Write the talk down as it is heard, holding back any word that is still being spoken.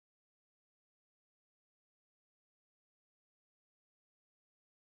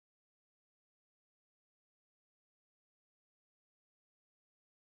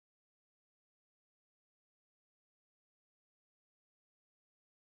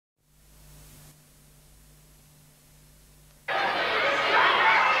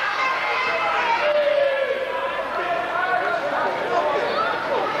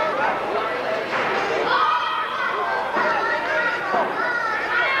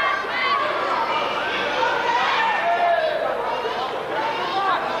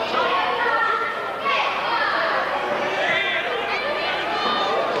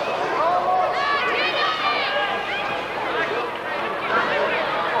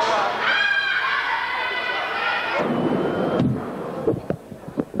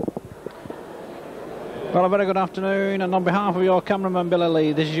Well, a very good afternoon, and on behalf of your cameraman Billy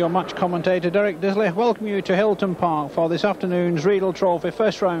Lee, this is your match commentator Derek Disley. Welcome you to Hilton Park for this afternoon's Regal Trophy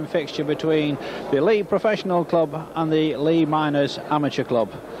first round fixture between the Leigh Professional Club and the Leigh Miners Amateur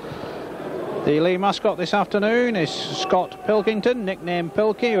Club. The Leigh mascot this afternoon is Scott Pilkington, nicknamed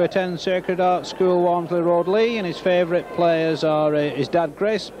Pilky, who attends Sacred Heart School, Walmsley Road, Leigh, and his favourite players are his dad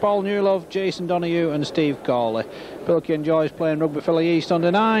Chris, Paul Newlove, Jason Donoghue and Steve Cawley. Pilky enjoys playing Rugby Philly East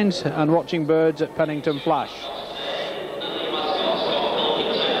under 9s and watching birds at Pennington Flash.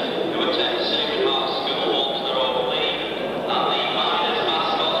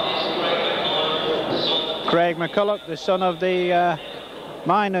 Craig McCulloch, the son of the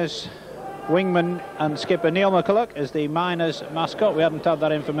Miners wingman and skipper Neil McCulloch, is the Miners mascot. We hadn't had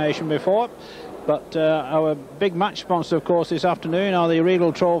that information before, but our big match sponsor, of course, this afternoon are the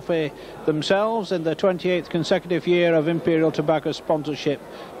Regal Trophy themselves in the 28th consecutive year of Imperial Tobacco sponsorship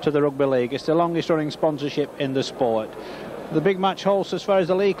to the Rugby League. It's the longest running sponsorship in the sport. The big match hosts, as far as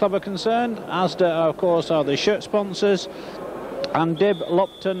the Leigh Club are concerned, Asda, of course, are the shirt sponsors, and Dib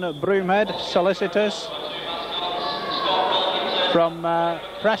Lupton Broomhead Solicitors from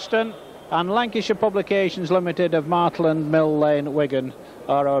Preston, and Lancashire Publications Limited of Martland Mill Lane, Wigan,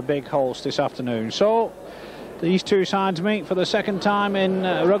 are our big hosts this afternoon. So these two sides meet for the second time in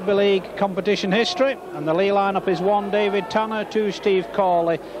Rugby League competition history, and the Leigh lineup is 1 David Tanner, 2 Steve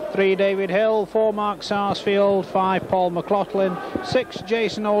Cawley, 3 David Hill, 4 Mark Sarsfield, 5 Paul McLaughlin, 6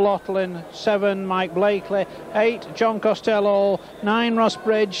 Jason O'Loughlin, 7 Mike Blakely, 8 John Costello, 9 Ross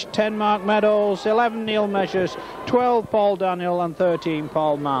Bridge, 10 Mark Meadows, 11 Neil Measures, 12 Paul Daniel and 13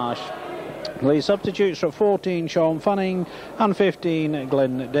 Paul Marsh. Leigh substitutes are 14 Sean Fanning and 15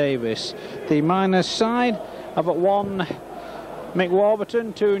 Glenn Davis. The Miners side have at 1 Mick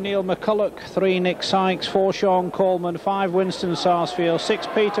Warburton, 2 Neil McCulloch, 3 Nick Sykes, 4 Sean Coleman, 5 Winston Sarsfield, 6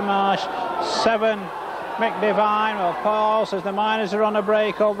 Peter Marsh, 7 Mick Devine. Well, pause as the Miners are on a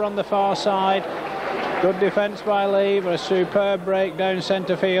break over on the far side. Good defence by Leigh, but a superb break down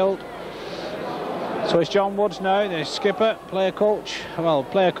centre field. So it's John Woods now, the skipper, player coach, not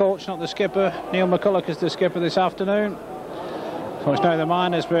the skipper. Neil McCulloch is the skipper this afternoon. So it's now the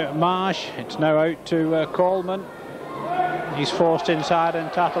Miners with Marsh. It's now out to Coleman. He's forced inside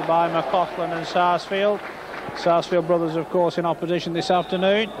and tackled by McLaughlin and Sarsfield. Sarsfield brothers, of course, in opposition this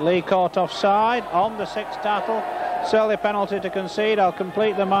afternoon. Leigh caught offside on the 6th tackle. Silly penalty to concede. I'll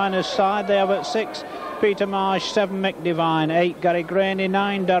complete the Miners side. They have at 6 Peter Marsh, 7 Mick Devine, 8 Gary Graney,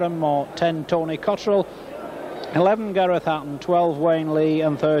 9 Darren Mort, 10 Tony Cottrell, 11 Gareth Hatton, 12 Wayne Lee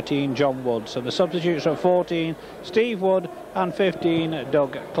and 13 John Wood. So the substitutes are 14 Steve Wood and 15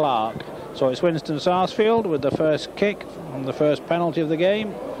 Doug Clark. So it's Winston Sarsfield with the first kick on the first penalty of the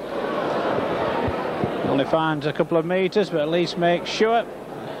game. Only finds a couple of metres, but at least makes sure.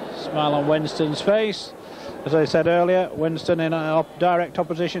 Smile on Winston's face. As I said earlier, Winston in a direct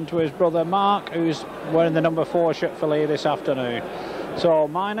opposition to his brother Mark, who's wearing the number 4 shirt for Leigh this afternoon. So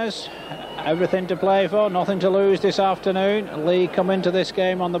Miners, everything to play for, nothing to lose this afternoon. Leigh come into this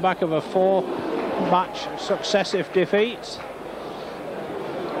game on the back of a 4-match successive defeat.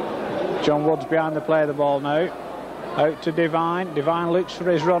 John Woods behind the play of the ball now. Out to Devine. Devine looks for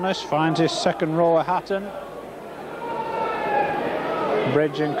his runners, finds his second rower Hatton.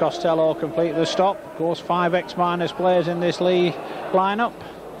 Bridge and Costello complete the stop. Of course, 5 ex-Miners players in this Leigh lineup,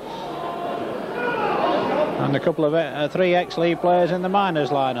 and a couple of 3 ex-Leigh players in the Miners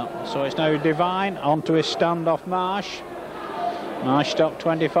lineup. So it's now Devine onto his stand-off Marsh. Marsh stopped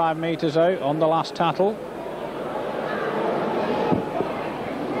 25 metres out on the last tattle.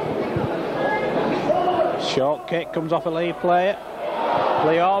 Short kick comes off a Leigh player.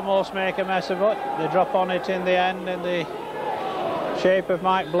 Leigh almost make a mess of it. They drop on it in the end in the shape of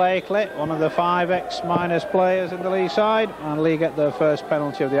Mike Blakely, one of the 5 ex-Miners players in the Leigh side, and Leigh get their first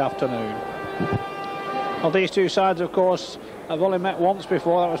penalty of the afternoon. Well, these two sides, of course, have only met once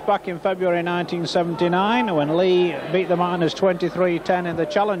before. That was back in February 1979 when Leigh beat the Miners 23-10 in the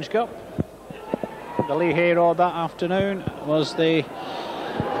Challenge Cup. The Leigh hero that afternoon was the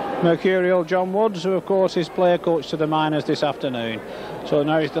mercurial John Woods, who of course is player coach to the Miners this afternoon. So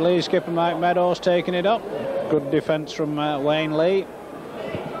now it's the Leigh skipper Mike Meadows taking it up. Good defence from Wayne Lee.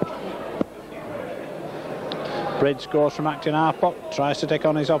 Bridge scores from acting halfback, tries to take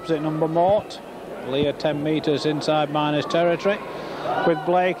on his opposite number Mort. Leigh at 10 metres inside Miners territory with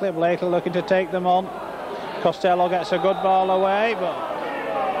Blakely. Blakely looking to take them on. Costello gets a good ball away, but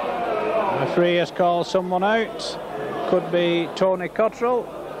the referee has called someone out. Could be Tony Cottrell,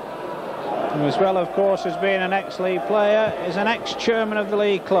 who as well, of course, as being an ex-Leigh player, is an ex-chairman of the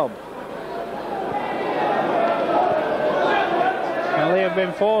Leigh club. Well, they have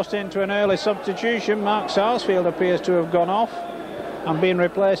been forced into an early substitution. Mark Sarsfield appears to have gone off and been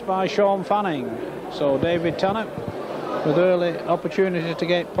replaced by Sean Fanning. So David Tanner with early opportunity to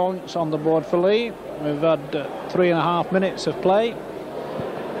get points on the board for Leigh. We've had 3.5 minutes of play.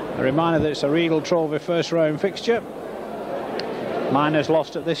 A reminder that it's a Regal Trophy first round fixture. Miners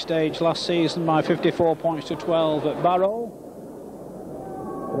lost at this stage last season by 54 points to 12 at Barrow.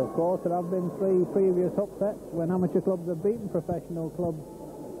 But of course there have been 3 previous upsets when amateur clubs have beaten professional clubs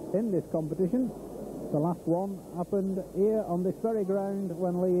in this competition. The last one happened here on this very ground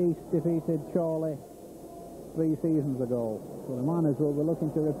when Leigh East defeated Chorley 3 seasons ago. So the Miners will be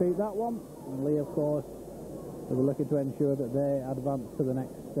looking to repeat that one, and Leigh of course will be looking to ensure that they advance to the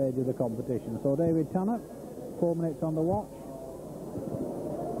next stage of the competition. So David Tanner, 4 minutes on the watch,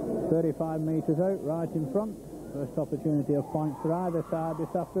 35 metres out, right in front. First opportunity of points for either side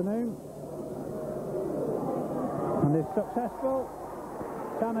this afternoon, and if successful,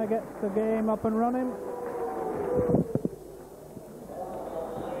 Tanner gets the game up and running.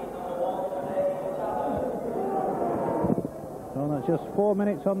 So that's just 4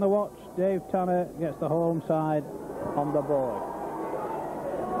 minutes on the watch. Dave Tanner gets the home side on the board.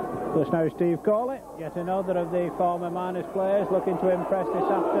 Just now Steve Corley, yet another of the former Miners players looking to impress this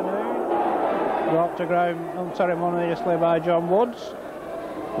afternoon. Brought to ground unceremoniously by John Woods.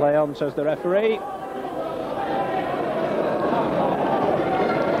 Play on, says the referee.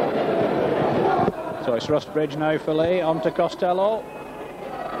 So it's Rustbridge now for Leigh, on to Costello.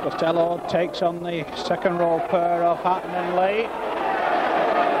 Costello takes on the second row pair of Hatton and Leigh.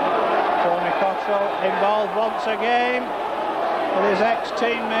 Tony Cottrell involved once again with his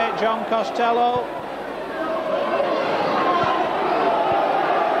ex-teammate John Costello.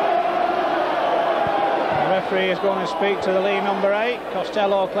 The referee is going to speak to the Leigh number 8.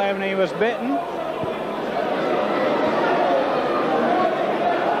 Costello claiming he was bitten.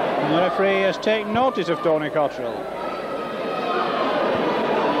 And the referee has taken notice of Tony Cottrell.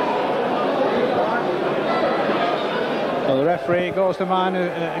 So the referee goes to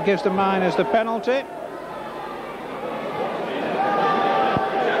gives the Miners the penalty.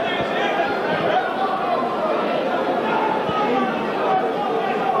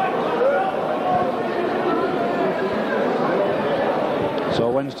 So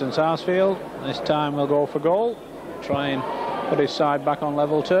Winston Sarsfield this time will go for goal, try and put his side back on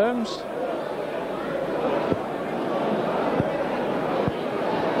level terms.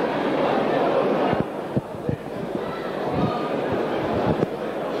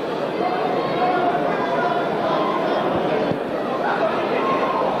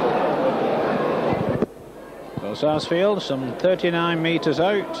 So Sarsfield, some 39 metres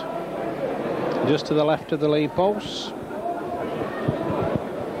out, just to the left of the lead posts.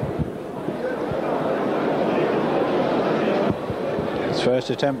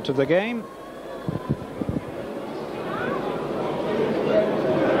 First attempt of the game.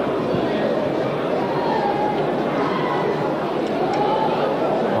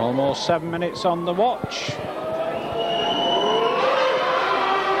 Almost 7 minutes on the watch.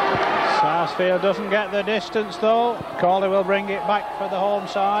 Sarsfield doesn't get the distance though. Corley will bring it back for the home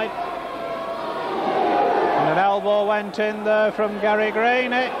side. And an elbow went in there from Gary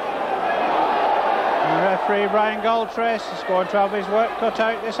Graney. And referee Brian Goldtrace is going to have his work cut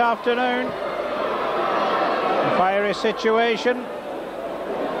out this afternoon. A fiery situation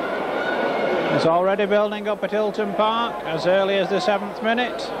is already building up at Hilton Park as early as the 7th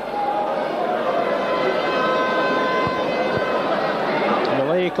minute. The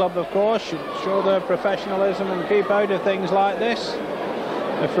Leigh club, of course, should show their professionalism and keep out of things like this.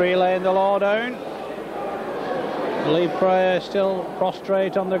 Referee laying the law down. The Leigh player still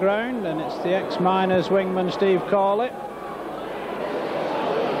prostrate on the ground, and it's the ex-Miners wingman Steve Corley.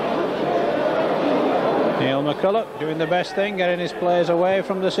 Neil McCulloch doing the best thing, getting his players away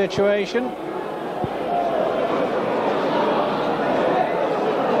from the situation.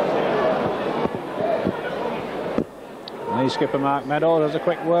 Leigh skipper Mark Meadows has a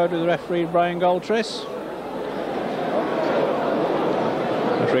quick word with referee Brian Goldtrace.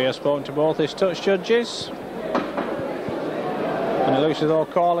 The referee has spoken to both his touch judges. And it looks as though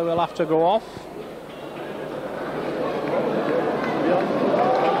Corley will have to go off.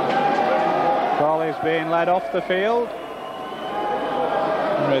 Corley's being led off the field,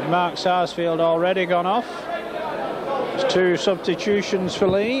 with Mark Sarsfield already gone off. There's 2 substitutions for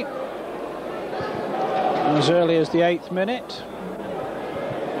Leigh as early as the 8th minute.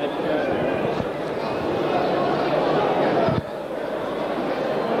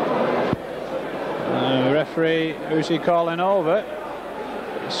 Referee, who's he calling over?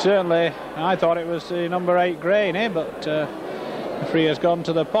 Certainly, I thought it was the number 8 Graney, but Referee has gone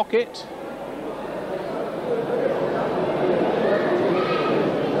to the pocket.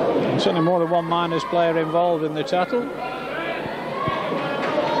 And certainly more than one Miners player involved in the tattle.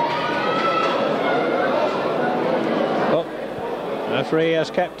 But the referee has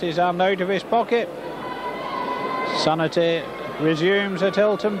kept his hand out of his pocket. Sanity resumes at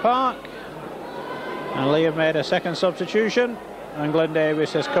Hilton Park. And Leigh have made a second substitution. And Glenn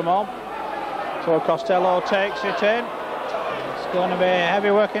Davis has come on. So Costello takes it in. It's going to be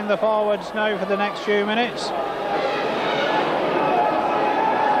heavy work in the forwards now for the next few minutes.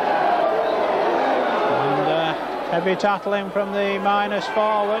 And heavy tattling from the Miners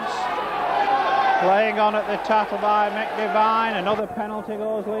forwards. Playing on at the tattle by Mick Devine. Another penalty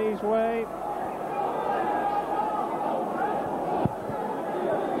goes Leigh's way.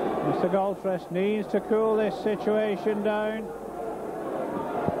 Mr. Goldfrest needs to cool this situation down.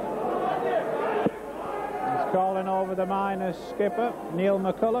 Calling over the Miners skipper Neil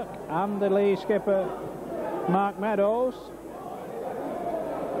McCulloch and the Leigh skipper Mark Meadows.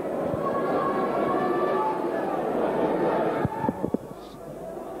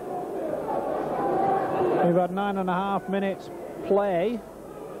 We've had 9.5 minutes play.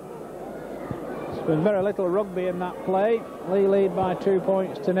 There's been very little rugby in that play. Leigh lead by 2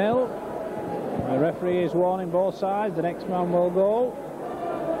 points to 0. The referee is warning both sides, the next man will go.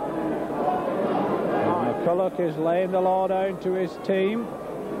 McCulloch is laying the law down to his team.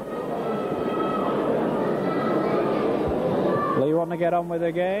 Leigh want to get on with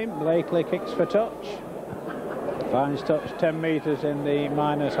the game. Blakely kicks for touch. Finds touch 10 metres in the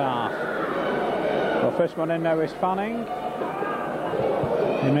Miners half. The first one in now is Fanning.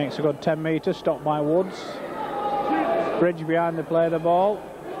 He makes a good 10 metres, stopped by Woods. Bridge behind the play of the ball.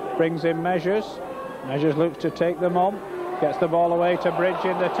 Brings in Measures. Measures looks to take them on. Gets the ball away to Bridge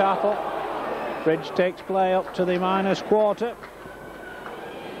in the tackle. Bridge takes play up to the Miners quarter.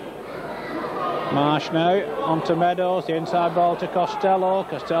 Marsh now onto Meadows, the inside ball to Costello.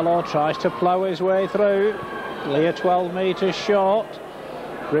 Costello tries to plough his way through. Leigh 12 metres short.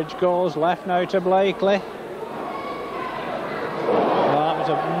 Bridge goes left now to Blakely. Well, that was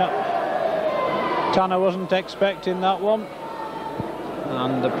Tanner wasn't expecting that one.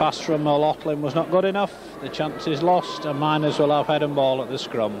 And the pass from O'Loughlin was not good enough. The chance is lost, and Miners will have head and ball at the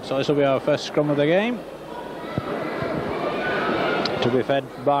scrum. So this will be our first scrum of the game, to be fed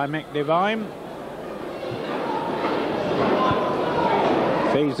by Mick Devine.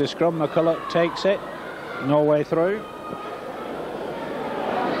 Feeds the scrum, McCulloch takes it, no way through.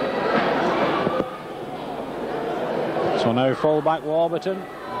 So now full-back Warburton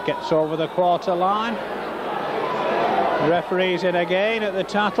gets over the quarter line. The referee's in again at the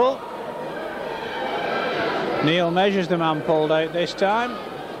tattle. Neil Measures, the man pulled out this time.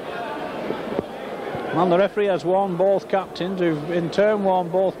 Well, the referee has warned both captains, who've in turn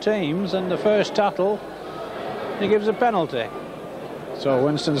warned both teams, and the first tattle he gives a penalty. So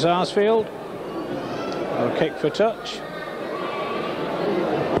Winston Sarsfield will kick for touch.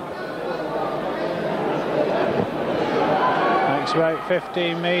 Makes about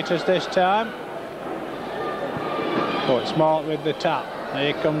 15 metres this time. Oh, it's marked with the tap.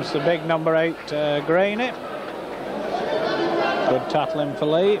 Here comes the big number 8 Graney. Good tackling for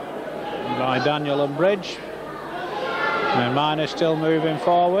Leigh by Daniel and Bridge. And Miners still moving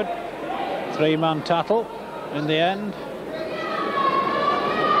forward. 3-man tattle in the end.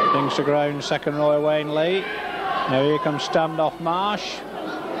 Things to ground, second row away in Leigh. Now here comes standoff Marsh.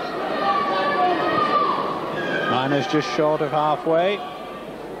 Miners just short of halfway.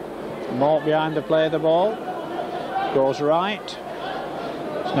 Mort behind the play of the ball. Goes right.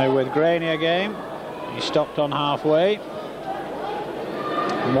 It's now with Graney again. He stopped on halfway.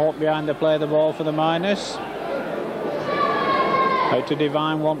 Mort behind the play of the ball for the Miners. Out to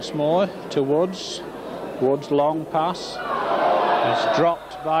Devine once more, to Woods. Woods' long pass is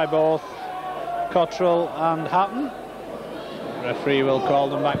dropped by both Cottrell and Hatton. The referee will call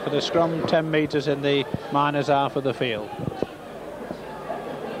them back for the scrum, 10 metres in the Miners half of the field.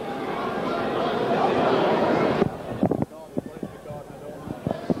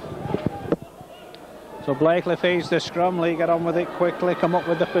 So Blakely feeds the scrum. Leigh get on with it quickly, come up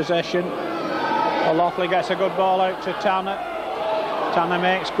with the possession. O'Loughlin gets a good ball out to Tanner. Tanner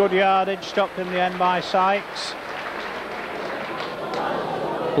makes good yardage, stopped in the end by Sykes.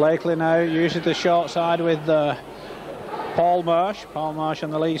 Blakely now uses the short side with Paul Marsh. Paul Marsh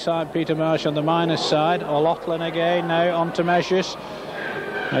on the Leigh side, Peter Marsh on the Miners side. O'Loughlin again now onto Measures.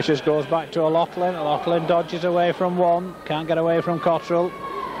 Measures goes back to O'Loughlin. O'Loughlin dodges away from one, can't get away from Cottrell.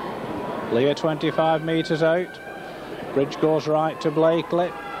 Leigh 25 metres out. Bridge goes right to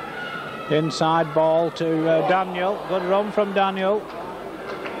Blakely. Inside ball to Daniel. Good run from Daniel.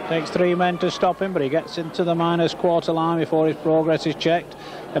 Takes 3 men to stop him, but he gets into the Miners quarter line before his progress is checked.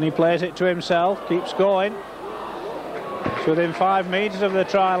 And he plays it to himself, keeps going. It's within 5 metres of the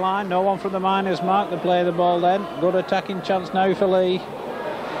try line. No one from the Miners mark. They play the ball then. Good attacking chance now for Leigh.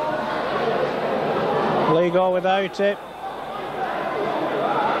 Leigh go without it.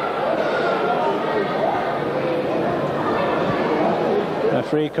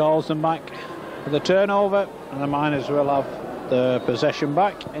 Referee calls them back for the turnover, and the Miners will have the possession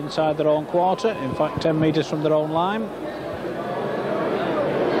back inside their own quarter, in fact 10 metres from their own line.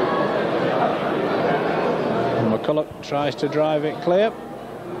 And McCulloch tries to drive it clear.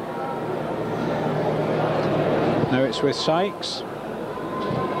 Now it's with Sykes.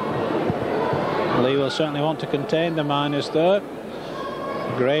 Leigh will certainly want to contain the Miners there.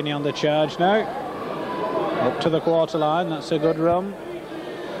 Graney on the charge now. Up to the quarter line, that's a good run.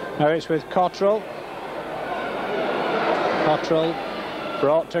 Now it's with Cottrell. Cottrell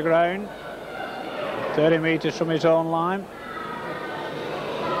brought to ground, 30 metres from his own line.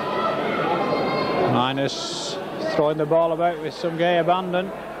 Miners throwing the ball about with some gay abandon.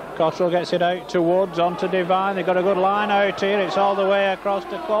 Cottrell gets it out to Woods, on to Devine. They've got a good line out here. It's all the way across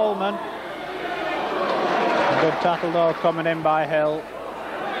to Coleman. A good tackle though coming in by Hill.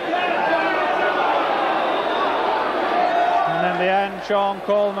 And in the end, Sean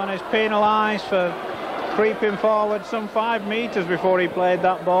Coleman is penalised for creeping forward some 5 metres before he played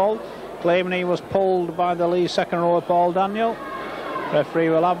that ball, claiming he was pulled by the Leigh second rower Paul Daniel. Referee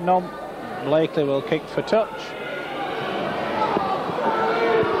will have none. Blakely will kick for touch.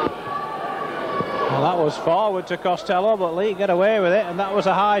 Well, that was forward to Costello, but Leigh get away with it, and that was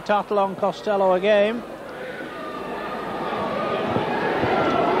a high tackle on Costello again.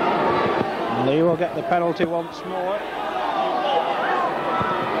 And Leigh will get the penalty once more.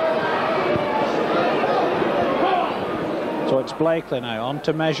 So it's Blakely now, on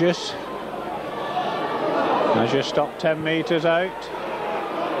to Measures. Measures stopped 10 metres out.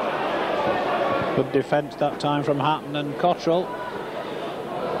 Good defence that time from Hatton and Cottrell.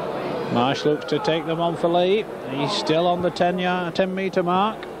 Marsh looks to take them on for Leigh. He's still on the 10 metre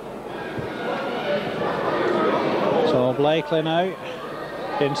mark. So Blakely now.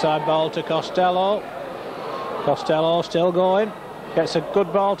 Inside ball to Costello. Costello still going. Gets a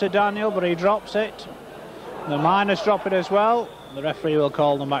good ball to Daniel, but he drops it. The Miners drop it as well. The referee will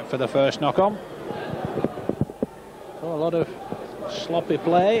call them back for the first knock-on. So a lot of sloppy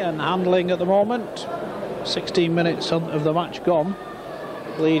play and handling at the moment. 16 minutes of the match gone.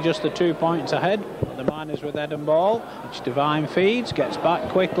 Leigh just the 2 points ahead. The Miners with head and ball, which Devine feeds, gets back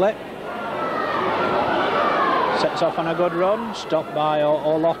quickly. Sets off on a good run, stopped by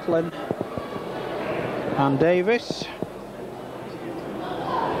O'Loughlin and Davis.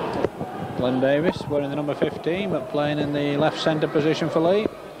 Glenn Davis wearing the number 15, but playing in the left centre position for Leigh.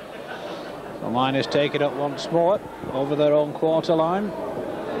 The Miners take it up once more over their own quarter line.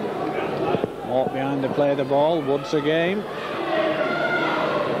 Walk behind to play the ball. Woods again.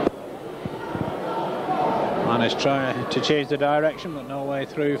 Miners trying to change the direction, but no way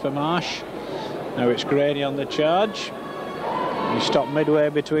through for Marsh. Now it's Grady on the charge. He stopped midway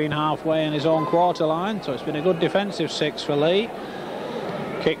between halfway and his own quarter line, so it's been a good defensive 6 for Leigh.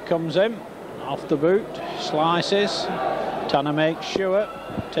 Kick comes in, off the boot, slices. Tanner makes sure,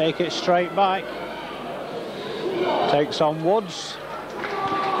 take it straight back. Takes on Woods,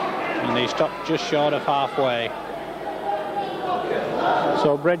 and he stopped just short of halfway.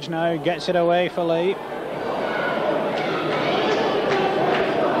 So Bridge now gets it away for Leigh.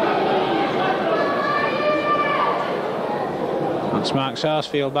 That's Mark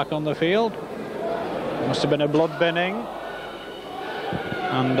Sarsfield back on the field. Must have been a blood binning.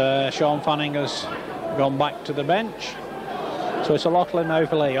 And Sean Fanning has gone back to the bench. So it's a Loughlin now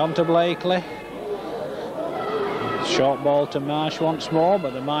for Leigh. On to Blakely. Short ball to Marsh once more,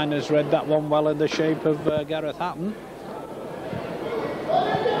 but the Miners read that one well in the shape of Gareth Hatton.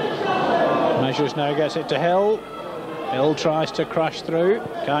 Measures now gets it to Hill. Hill tries to crash through.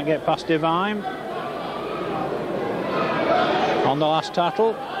 Can't get past Devine. On the last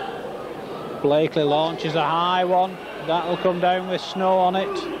tackle, Blakely launches a high one. That'll come down with snow on it.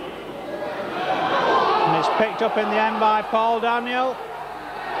 And it's picked up in the end by Paul Daniel.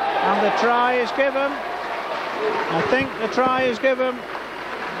 And the try is given. I think the try is given.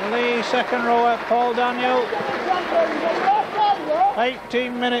 The Leigh second rower, Paul Daniel.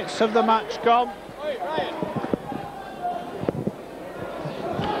 18 minutes of the match gone.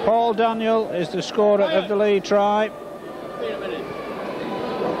 Paul Daniel is the scorer of the Leigh try.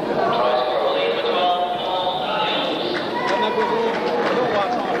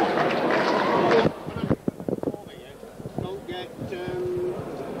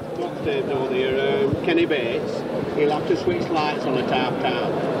 any base, he'll have to switch lights on at half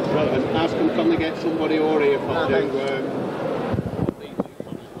time. And ask him, can they get somebody over here for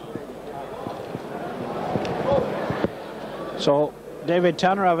So David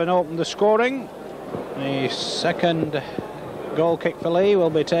Tanner having opened the scoring. The second goal kick for Leigh will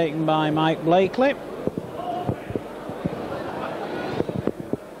be taken by Mike Blakely.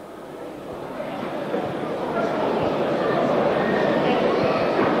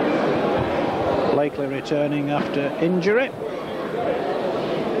 Blakely returning after injury.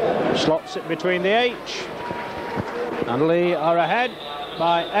 Slots it between the H, and Leigh are ahead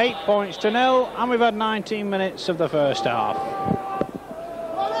by 8 points to 0, and we've had 19 minutes of the first half.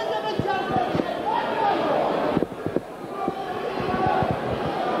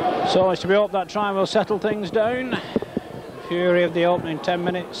 So it's to be hoped that try will settle things down. The fury of the opening 10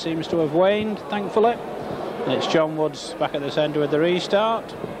 minutes seems to have waned, thankfully. And it's John Woods back at the centre with the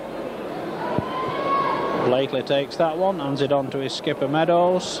restart. Blakely takes that one, hands it on to his skipper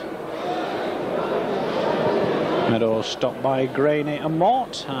Meadows. Meadows stopped by Graney and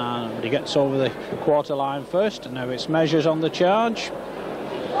Mort, and he gets over the quarter line first, and now it's Measures on the charge.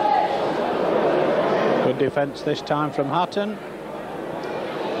 Good defence this time from Hatton.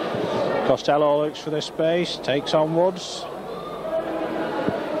 Costello looks for the space, takes on Woods.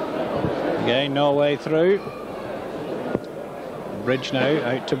 Again, no way through. Bridge now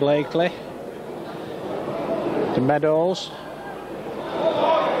out to Blakely. To Meadows.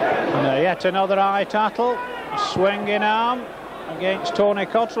 And yet another eye tattle. Swinging arm against Tony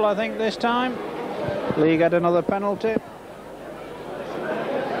Cottrell, I think, this time. Leigh had another penalty.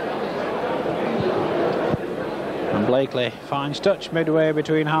 And Blakely finds touch midway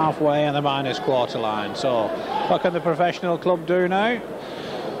between halfway and the minus quarter line. So what can the professional club do now?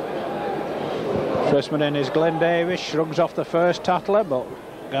 First man in is Glenn Davis, shrugs off the first tattler, but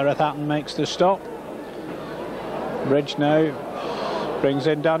Gareth Hatton makes the stop. Bridge now brings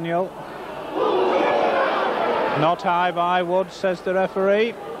in Daniel. Not high by Woods, says the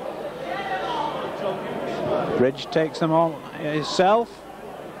referee. Bridge takes them on himself.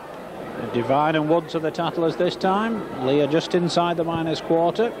 Devine and Woods are the tattlers this time. Leigh are just inside the minus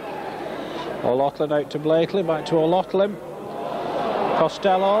quarter. O'Loughlin out to Blakely, back to O'Loughlin.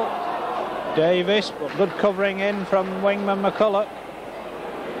 Costello, Davis, but good covering in from wingman McCulloch.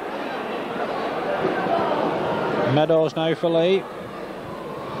 Meadows now for Leigh.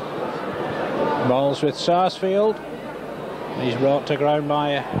 Balls with Sarsfield. He's brought to ground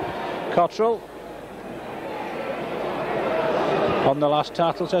by Cottrell. On the last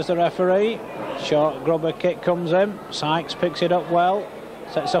tattle, says the referee. Short grubber kick comes in. Sykes picks it up well.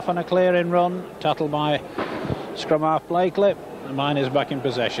 Sets off on a clearing run. Tattle by scrum half Blakely. The Miners back in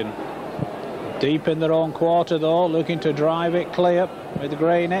possession. Deep in their own quarter though, looking to drive it clear with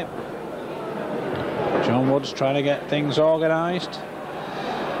Graney. John Woods trying to get things organised.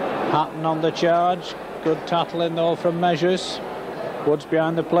 Hatton on the charge. Good tattling though from Measures. Woods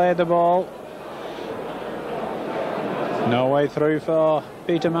behind the play of the ball. No way through for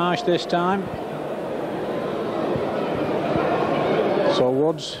Peter Marsh this time. So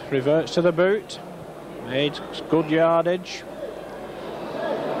Woods reverts to the boot. Made good yardage.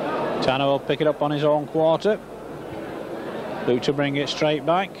 Tanner will pick it up on his own quarter. Look to bring it straight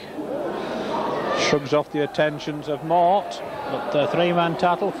back. Shrugs off the attentions of Mort, but the three-man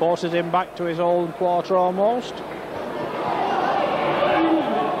tattle forces him back to his own quarter almost.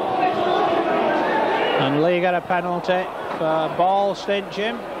 And Leigh got a penalty for ball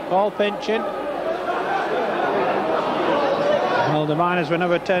pinching. Well, the Miners were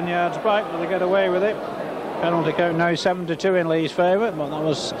never 10 yards back, but they get away with it. Penalty count now 7-2 in Leigh's favour, but that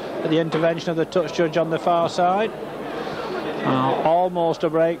was the intervention of the touch judge on the far side. Almost a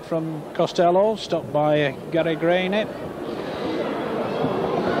break from Costello, stopped by Gary Graney.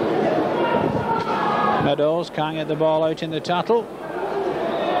 Meadows can't get the ball out in the tattle.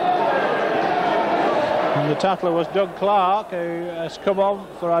 And the tattler was Doug Clark, who has come on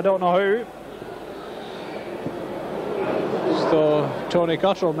for I don't know who. So Tony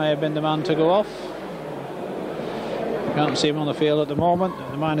Cottrell may have been the man to go off. Can't see him on the field at the moment.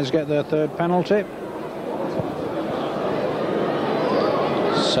 The Miners get their third penalty.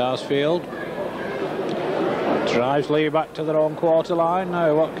 Sarsfield drives Leigh back to their own quarter line.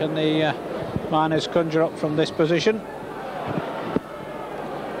 Now what can the Miners conjure up from this position?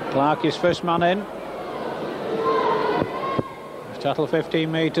 Clark is first man in. Tattle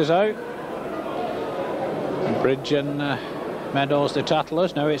 15 metres out. Bridge and Meadows the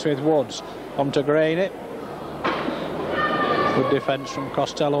tattlers. Now it's with Woods. On to Graney. Good defence from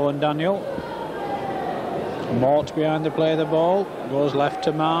Costello and Daniel. Mort behind the play of the ball. Goes left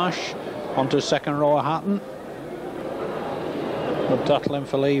to Marsh. Onto second row Hatton. Good tackling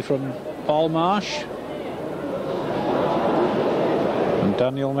for Leigh from Paul Marsh. And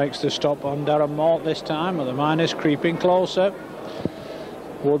Daniel makes the stop on Darren Mort this time, with the Miners creeping closer.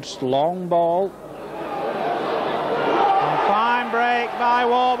 Woods long ball. And fine break by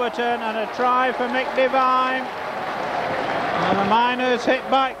Warburton and a try for Mick Devine. And the Miners hit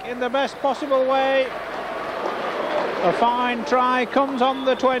back in the best possible way. A fine try comes on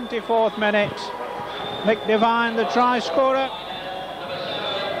the 24th minute. Mick Devine, the try scorer.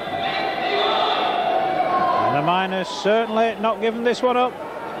 And the Miners certainly not giving this one up.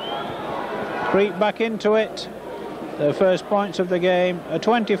 Creep back into it. The first points of the game. A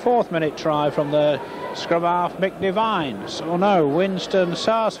 24th minute try from the scrum half Mick Devine. So no, Winston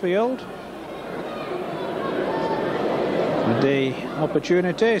Sarsfield with the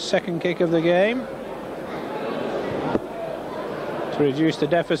opportunity, second kick of the game, to reduce the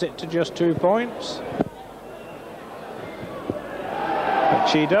deficit to just 2 points. But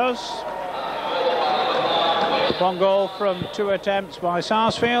she does. One goal from 2 attempts by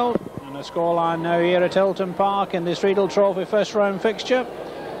Sarsfield, and a scoreline now here at Hilton Park in this Regal Trophy first round fixture.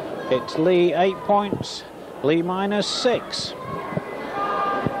 It's Leigh 8 points, Leigh Miners 6.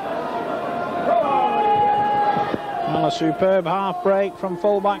 Well, a superb half break from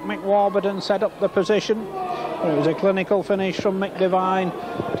fullback Mick Warburton set up the position. It was a clinical finish from Mick Devine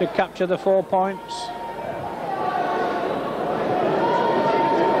to capture the 4 points.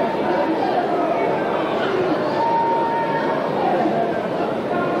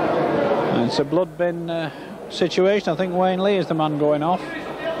 And it's a blood bin situation. I think Wayne Leigh is the man going off.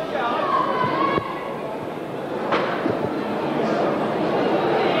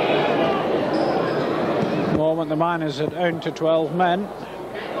 At the moment the Miners are down to 12 men.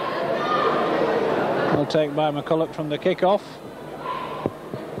 Will take by McCulloch from the kick-off.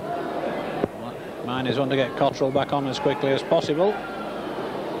 Miners want to get Cottrell back on as quickly as possible.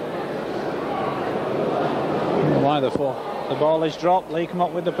 Why the ball is dropped. Leigh come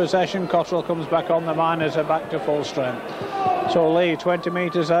up with the possession. Cottrell comes back on. The Miners are back to full strength. So Leigh 20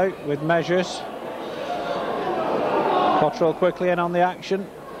 metres out with measures. Cottrell quickly in on the action.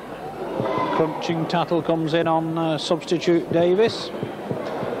 Crunching tackle comes in on substitute Davis.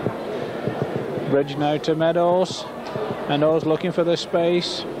 Bridge now to Meadows. Meadows looking for the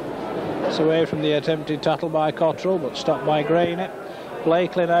space. It's away from the attempted tackle by Cottrell, but stopped by Graney.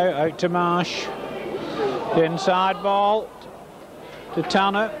 Blakely now out to Marsh. The inside ball to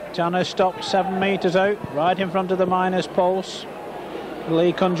Tanner. Tanner stopped 7 metres out, right in front of the Miners' post.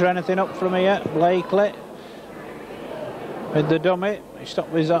 Leigh conjure anything up from here. Blakely with the dummy. He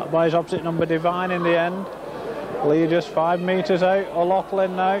stopped by his opposite number Devine in the end. Leigh just 5 metres out.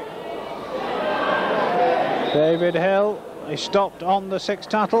 O'Loughlin now. David Hill, he stopped on the 6th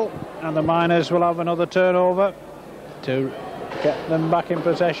tackle, and the Miners will have another turnover to get them back in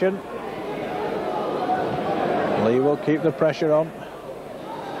possession. Leigh will keep the pressure on.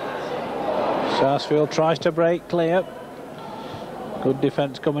 Sarsfield tries to break clear. Good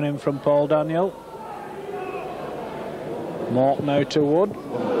defence coming in from Paul Daniel. Mort now to Wood.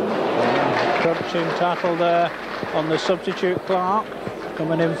 Crunching tackle there on the substitute Clark,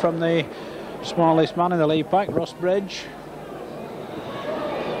 coming in from the smallest man in the Leigh pack, Ross Bridge.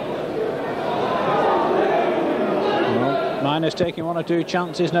 Well, Miners taking 1 or 2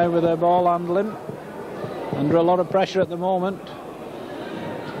 chances now with their ball handling. Under a lot of pressure at the moment.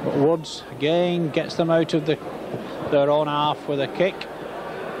 But Woods again gets them out of their own half with a kick.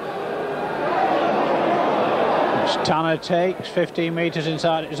 Which Tanner takes 15 metres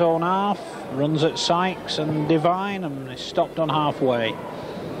inside his own half. Runs at Sykes and Devine and is stopped on halfway.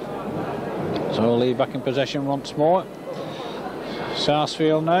 So Leigh back in possession once more.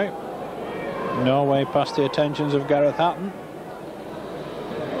 Sarsfield now. No way past the attentions of Gareth Hatton.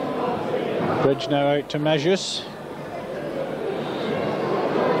 Bridge now out to Measures.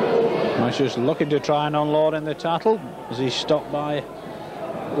 Measures looking to try and unload in the tackle as he's stopped by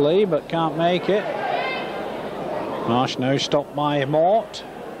Leigh but can't make it. Marsh now stopped by Mort.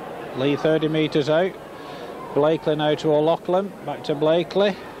 Leigh 30 metres out. Blakely now to O'Loughlin. Back to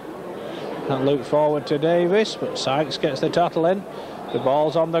Blakely. And look forward to Davis, but Sykes gets the tackle in. The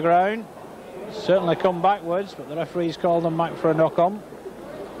ball's on the ground. Certainly come backwards, but the referee's called them back for a knock-on.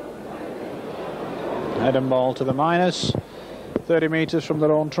 Head and ball to the Miners. 30 metres from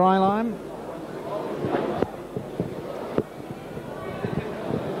their own try line.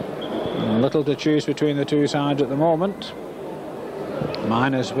 Little to choose between the two sides at the moment.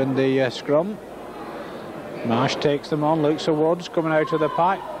 Miners win the scrum. Marsh takes them on. Luke Woods coming out of the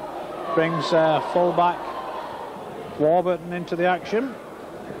pack. Brings full-back Warburton into the action.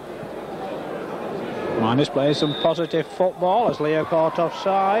 Miners plays some positive football as Leo caught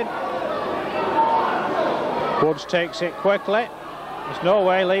offside. Woods takes it quickly. There's no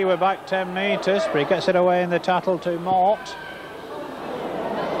way Leigh were back 10 metres, but he gets it away in the tattle to Mort.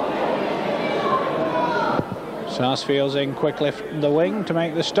 Sarsfield's in quickly from the wing to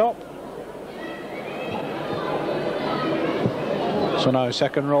make the stop. So now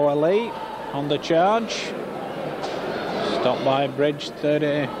second rower Leigh on the charge. Stopped by Bridge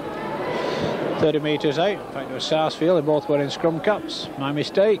 30 metres out. In fact, it was Sarsfield. They both were in scrum caps. My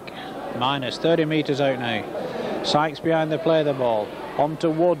mistake. Miners 30 metres out now. Sykes behind the play the ball. On to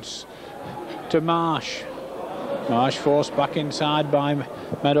Woods. To Marsh. Marsh forced back inside by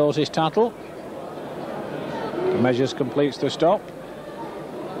Meadows' tattle. Measures completes the stop.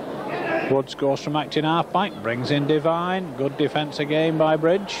 Woods goes from acting half-back, brings in Devine. Good defence again by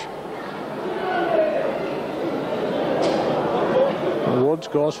Bridge. Woods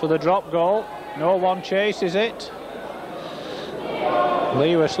goes for the drop goal. No one chases it.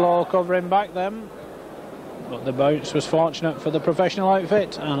 Leigh was slow covering back then, but the bounce was fortunate for the professional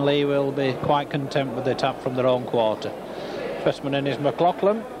outfit, and Leigh will be quite content with the tap from their own quarter. First man in is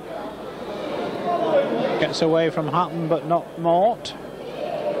McLaughlin. Gets away from Hatton but not Mort.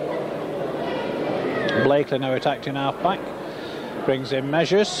 Blakely now attacked in half-back. Brings in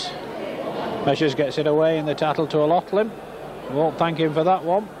Measures. Measures gets it away in the tattle to O'Loughlin. Won't thank him for that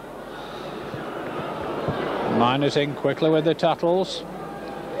one. Miners in quickly with the tattles.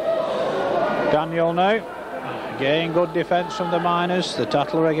 Daniel now. Again, good defence from the Miners. The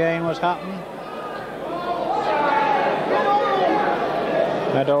tattler again was Hatton.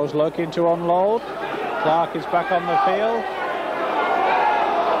 Meadows looking to unload. Clark is back on the field.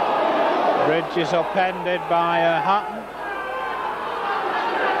 Bridge is upended by Hatton.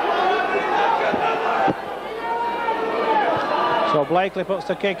 So Blakely puts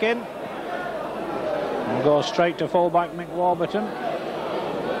the kick in and goes straight to full-back Mick Warburton.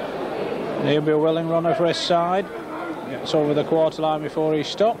 He'll be a willing runner for his side. Gets over the quarter line before he's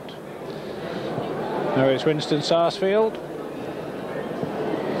stopped. Now it's Winston Sarsfield.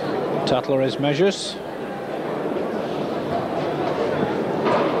 Tattler is Measures.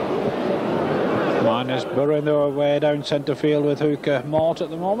 Miners burrowing their way down centre field with hooker Mort at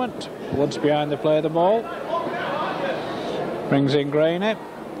the moment. Woods behind the play of the ball. Brings in Graney.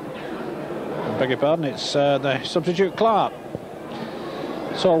 I beg your pardon, it's the substitute Clark.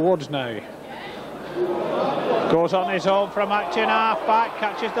 So Woods now. Goes on his own from acting half-back.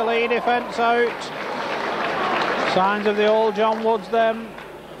 Catches the Leigh defence out. Signs of the old John Woods then.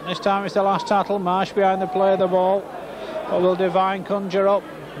 This time it's the last tattle. Marsh behind the play of the ball. What will Devine conjure up?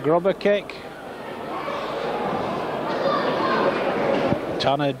 Grubber kick.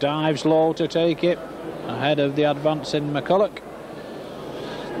 Tanner dives low to take it ahead of the advancing McCulloch.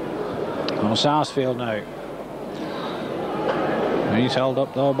 Oh, Sarsfield now. He's held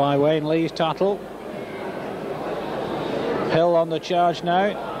up though by Wayne Lee's tattle. Hill on the charge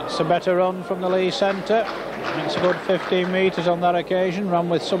now. It's a better run from the Leigh centre. It's a good 15 metres on that occasion, run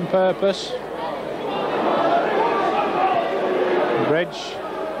with some purpose. Bridge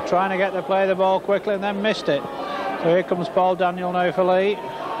trying to get the play of the ball quickly and then missed it. So here comes Paul Daniel now for Leigh.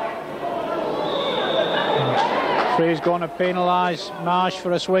 Free's going to penalise Marsh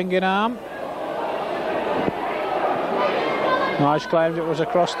for a swinging arm. Marsh claims it was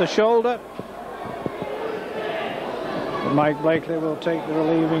across the shoulder. But Mike Blakely will take the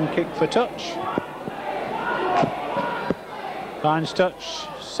relieving kick for touch. Finds touch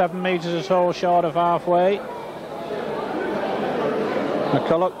 7 metres or so short of halfway.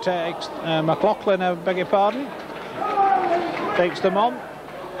 McCulloch takes McLaughlin, I beg your pardon. Takes them on.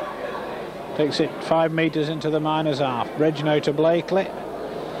 Takes it 5 metres into the Miners' half. Bridge now to Blakely.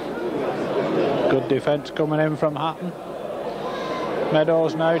 Good defence coming in from Hatton.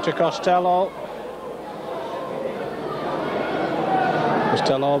 Meadows now to Costello.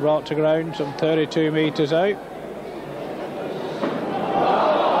 Costello brought to ground some 32 metres out.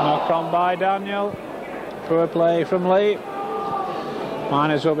 Knock on by Daniel. Poor play from Leigh.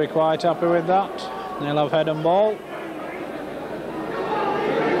 Miners will be quite happy with that. They'll have head and ball.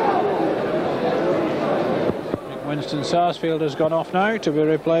 Winston Sarsfield has gone off now to be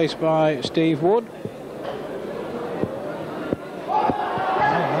replaced by Steve Wood.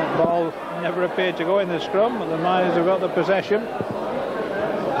 That ball never appeared to go in the scrum, but the Miners have got the possession.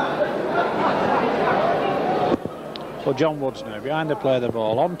 So John Woods now behind the play of the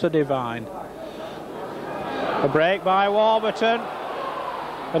ball, on to Devine. A break by Warburton.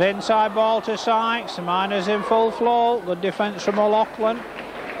 An inside ball to Sykes. The Miners in full flow. Good defence from O'Loughlin.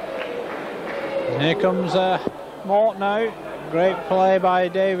 Here comes Mort now. Great play by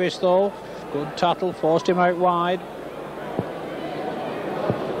Davis though. Good tattle, forced him out wide.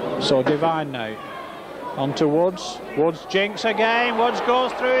 So Devine now. On to Woods. Woods jinks again. Woods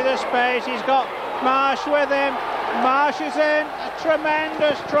goes through the space. He's got Marsh with him. Marsh is in. A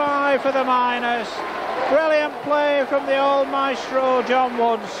tremendous try for the Miners. Brilliant play from the old maestro, John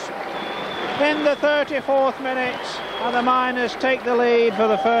Woods. In the 34th minute, and the Miners take the lead for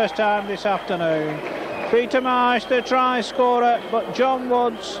the first time this afternoon. Peter Marsh, the try scorer, but John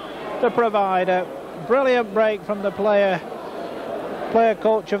Woods, the provider. Brilliant break from the player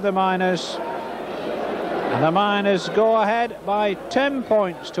coach of the Miners. And the Miners go ahead by 10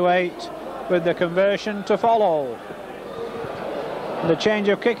 points to 8 with the conversion to follow. The change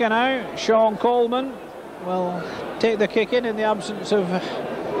of kicker now. Sean Coleman will take the kick in the absence of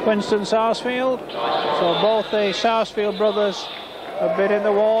Winston Sarsfield. So both the Sarsfield brothers have been in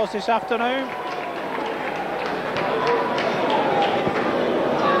the wars this afternoon.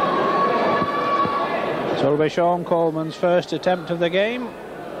 So it'll be Sean Coleman's first attempt of the game.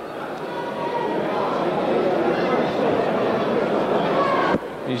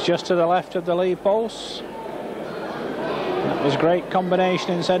 He's just to the left of the Leigh post. That was great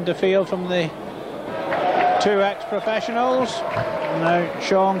combination in centre field from the two ex-professionals. Now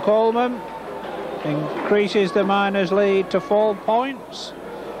Sean Coleman increases the Miners' lead to 4 points.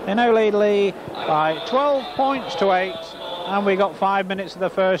 They now lead Leigh by 12 points to 8, and we got 5 minutes of the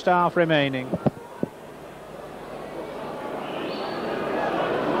first half remaining.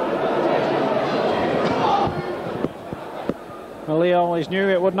 Well, Leigh always knew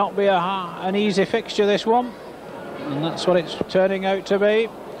it would not be an easy fixture, this one, and that's what it's turning out to be.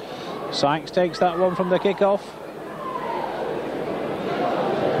 Sykes takes that one from the kick-off.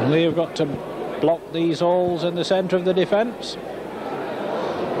 Leigh have got to block these holes in the centre of the defence,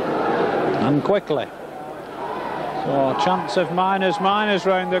 and quickly. So chance of Miners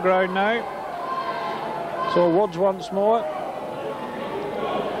round the ground now. So Woods once more.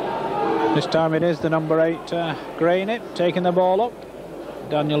 This time it is the number 8 Grainett taking the ball up.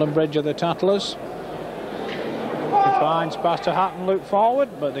 Daniel and Bridge are the tattlers. Finds pass to Hatton, look forward,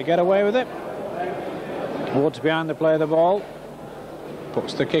 but they get away with it. Woods behind the play of the ball.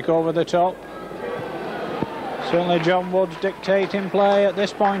 Puts the kick over the top. Certainly John Woods dictating play at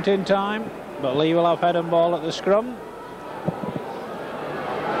this point in time, but Leigh will have head and ball at the scrum.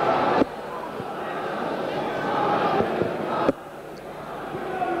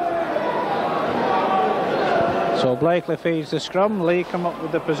 So Blakely feeds the scrum. Leigh come up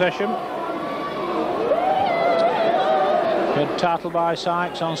with the possession. Good tattle by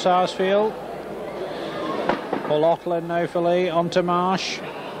Sykes on Sarsfield. O'Loughlin now for Leigh, onto Marsh.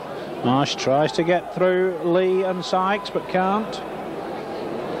 Marsh tries to get through Leigh and Sykes but can't.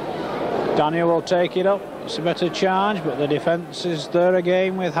 Daniel will take it up. It's a better charge, but the defence is there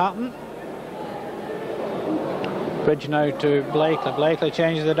again with Hatton. Bridge now to Blakely. Blakely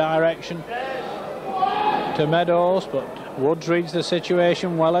changes the direction to Meadows, but Woods reads the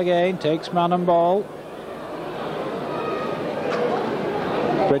situation well again, takes man and ball.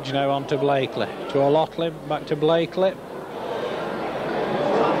 Bridge now on to Blakely, to O'Loughlin, back to Blakely.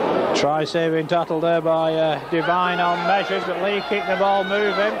 Try saving tattle there by Devine on measures, but Leigh keep the ball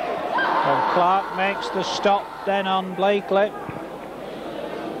moving. And Clark makes the stop then on Blakely.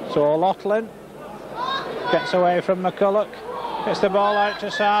 So O'Loughlin gets away from McCulloch, gets the ball out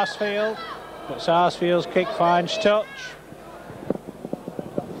to Sarsfield, but Sarsfield's kick finds touch.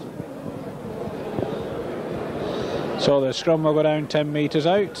 So the scrum will go down 10 metres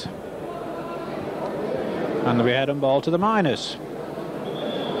out, and there'll be head and ball to the Miners.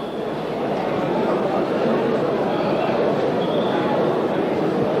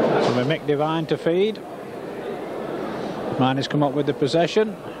 So we Mick Devine to feed. Miners come up with the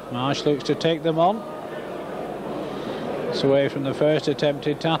possession. Marsh looks to take them on. It's away from the first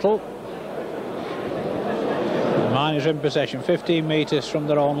attempted tattle. The Miners in possession, 15 metres from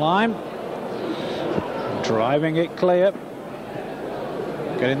their own line. Driving it clear,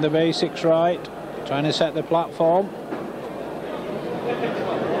 getting the basics right, trying to set the platform.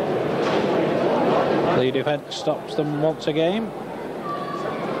 The defence stops them once again.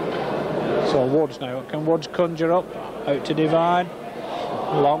 So Woods now, can Woods conjure up, out to Devine,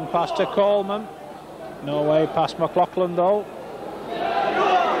 long pass to Coleman, no way past McLaughlin though.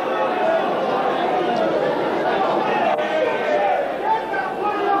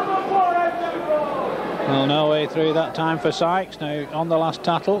 Well, no way through that time for Sykes. Now on the last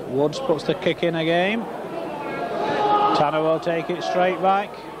tattle, Woods puts the kick in again. Tanner will take it straight back.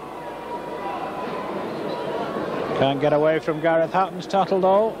 Can't get away from Gareth Hatton's tattle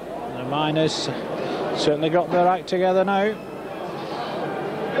though. The Miners certainly got their act together now.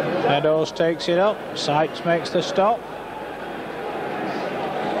 Meadows takes it up. Sykes makes the stop.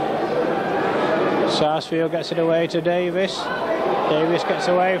 Sarsfield gets it away to Davis. Davis gets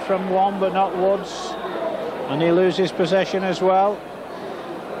away from one, but not Woods. And he loses possession as well.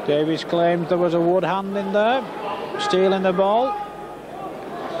 Davis claims there was a Wood hand in there, stealing the ball.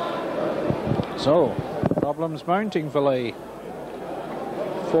 So, problems mounting for Leigh.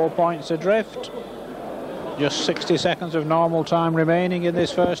 4 points adrift. Just 60 seconds of normal time remaining in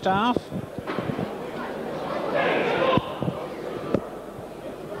this first half.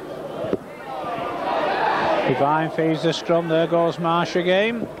 Devine feeds the scrum. There goes Marsh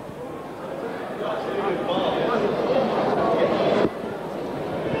again.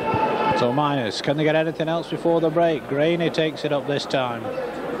 So Miners, can they get anything else before the break? Graney takes it up this time.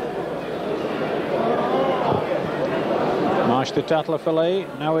 Marsh the tattler for Leigh.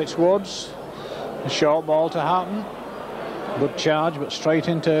 Now it's Woods. A short ball to Hatton. Good charge, but straight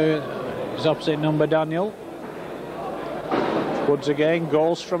into his opposite number, Daniel. Woods again,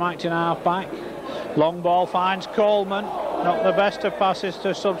 goes from acting half-back. Long ball finds Coleman. Not the best of passes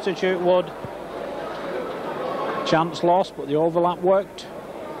to substitute Wood. Chance lost, but the overlap worked.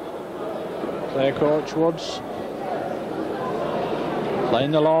 Player coach Woods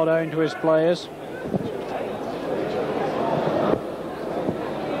laying the law down to his players.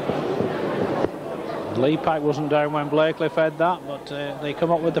 Leigh Pack wasn't down when Blakely fed that, but they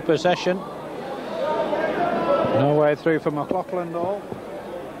come up with the possession. No way through for McLaughlin though.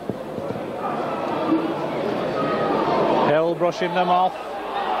 Hill brushing them off.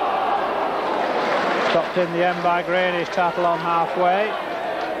 Stopped in the end by Graney's tackle on halfway.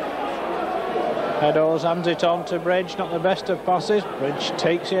 Meadows hands it on to Bridge, not the best of passes. Bridge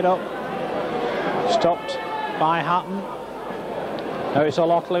takes it up. Stopped by Hatton. Now it's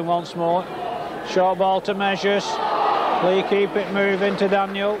O'Loughlin once more. Short ball to Measures. Leigh keep it moving to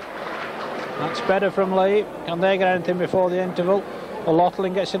Daniel. That's better from Leigh. Can they get anything before the interval?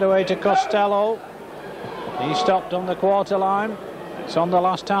 O'Loughlin gets it away to Costello. He stopped on the quarter line. It's on the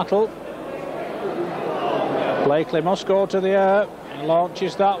last tattle. Blakely must go to the air. He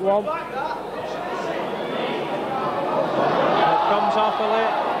launches that one. Comes off a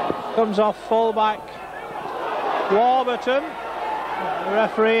little, comes off full-back Warburton. The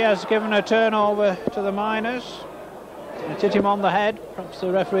referee has given a turnover to the Miners. It hit him on the head. Perhaps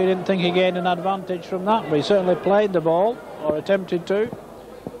the referee didn't think he gained an advantage from that, but he certainly played the ball, or attempted to.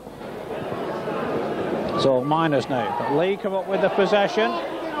 So Miners now, but Leigh come up with the possession.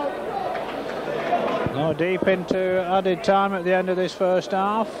 Now deep into added time at the end of this first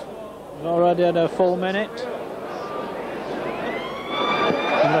half. We've already had a full minute.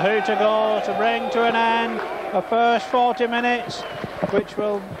 And the hooter goes to bring to an end the first 40 minutes, which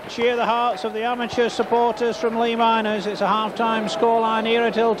will cheer the hearts of the amateur supporters from Leigh Miners. It's a half-time scoreline here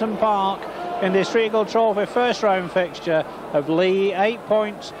at Hilton Park in this Regal Trophy first round fixture of Leigh 8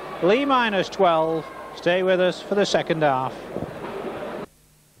 points, Leigh Miners 12. Stay with us for the second half.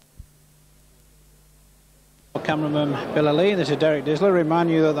 Cameraman Billy Lee, this is Derek Disler.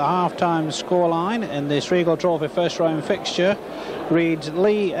 Remind you that the half-time scoreline in this Regal Trophy first round fixture reads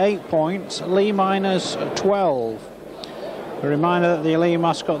Leigh 8 points, Leigh Miners 12. A reminder that the Leigh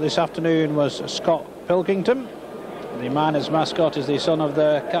mascot this afternoon was Scott Pilkington. The Miners mascot is the son of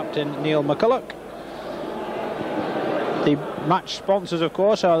the captain Neil McCulloch. The match sponsors, of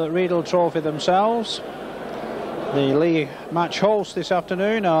course, are the Regal Trophy themselves. The Leigh match hosts this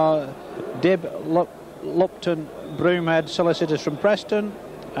afternoon are Dib Lupton Broomhead Solicitors from Preston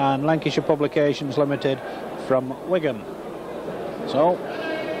and Lancashire Publications Limited from Wigan. So,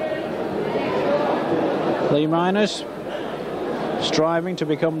 Leigh Miners striving to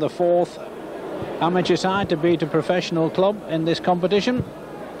become the fourth amateur side to beat a professional club in this competition,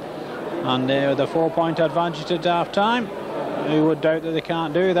 and with a 4 point advantage at half time. Who would doubt that they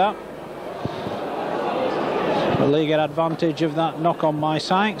can't do that? Will Leigh get advantage of that knock on my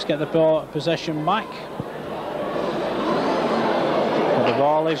Sykes, get the possession back? But the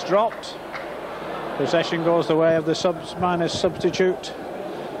ball is dropped. Possession goes the way of the Miners substitute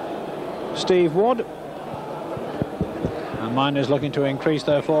Steve Wood. And Miners looking to increase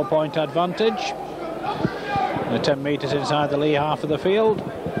their 4 point advantage. They're 10 metres inside the Leigh half of the field.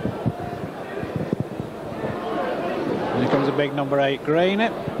 And here comes the big number 8 Graney.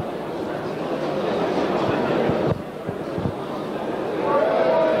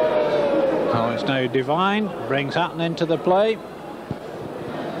 Oh, it's now Devine, brings Hatton into the play.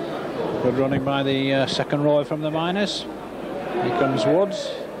 Good running by the second row from the Miners. Here comes Woods,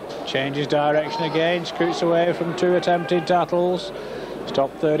 changes direction again, scoots away from 2 attempted tackles,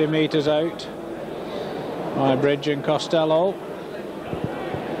 stopped 30 metres out by Bridge and Costello.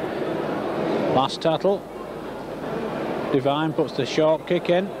 Last tattle. Divine puts the short kick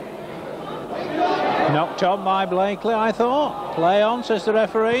in. Knocked on by Blakely, I thought. Play on, says the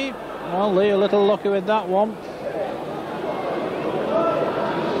referee. Well, Leigh a little lucky with that one.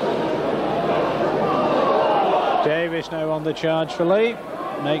 Davis now on the charge for Leigh.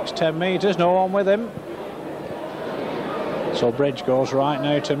 Makes 10 metres, no one with him. So Bridge goes right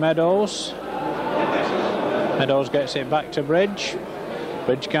now to Meadows. Meadows gets it back to Bridge.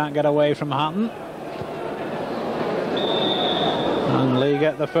 Bridge can't get away from Hatton. And Leigh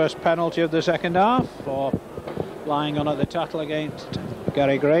get the first penalty of the second half for lying on at the tattle against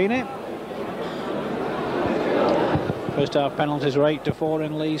Gary Graney. First half penalties were 8-4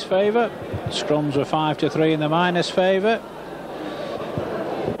 in Leigh's favour. Scrums were 5-3 in the Miners' favour.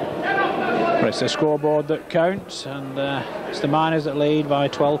 But it's the scoreboard that counts, and it's the Miners that lead by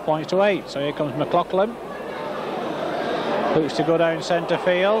 12 points to 8. So here comes McLaughlin. Looks to go down centre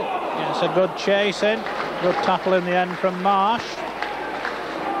field. Gets a good chase in. Good tackle in the end from Marsh.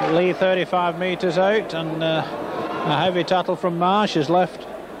 Leigh 35 metres out, and a heavy tackle from Marsh has left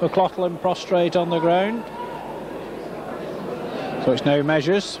McLaughlin prostrate on the ground. So it's now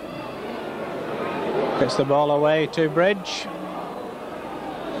Measures. Gets the ball away to Bridge.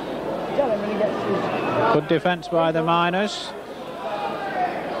 Good defence by the Miners.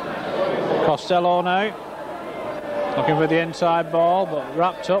 Costello now. Looking for the inside ball, but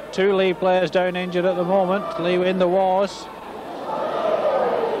wrapped up. 2 Leigh players down injured at the moment. Leigh in the wars.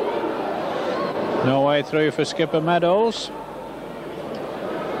 No way through for skipper Meadows.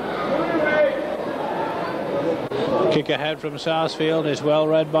 Kick ahead from Sarsfield is well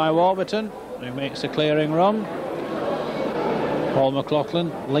read by Warburton, who makes the clearing run. Paul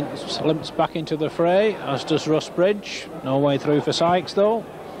McLaughlin limps back into the fray, as does Russ Bridge. No way through for Sykes though.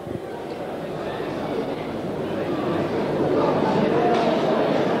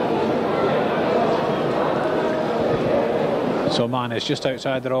 So Miners just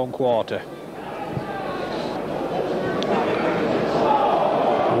outside their own quarter.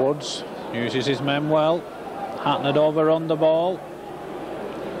 Woods uses his men well. Hatton had overrun the ball.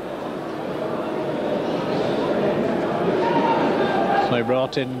 So he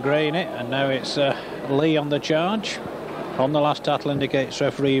brought in Graney, and now it's Leigh on the charge. On the last tattle indicates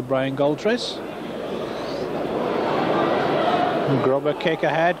referee Brian Goltris. Grubber kick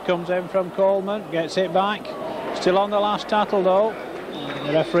ahead, comes in from Coleman, gets it back. Still on the last tattle though.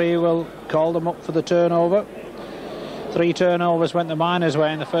 The referee will call them up for the turnover. 3 turnovers went the Miners'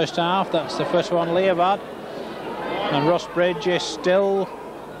 way in the first half. That's the first one Leigh have had. And Russ Bridge is still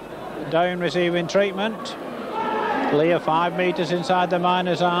down receiving treatment. Leigh 5 metres inside the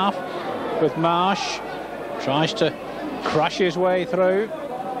Miners' half, with Marsh. Tries to crash his way through.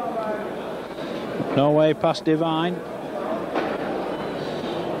 No way past Divine.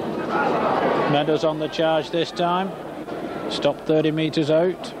 Meadows on the charge this time. Stopped 30 metres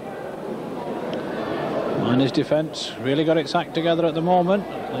out. Miners' defence really got its act together at the moment.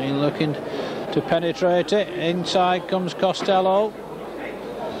 Leigh looking to penetrate it. Inside comes Costello.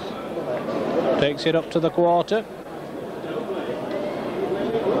 Takes it up to the quarter.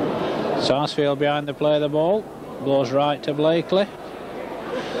 Sarsfield behind the play of the ball. Blows right to Blakely.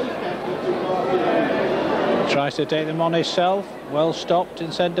 Tries to take them on himself. Well stopped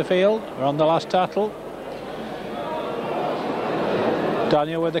in centre field. We're on the last tattle.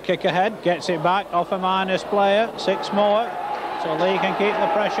 Daniel with the kick ahead. Gets it back off a Miners player. 6 more. So Leigh can keep the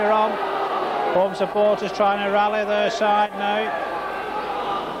pressure on. Home supporters trying to rally their side now.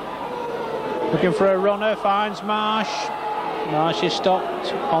 Looking for a runner. Finds Marsh. Marsh is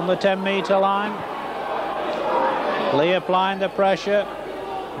stopped on the 10-metre line. Leigh applying the pressure.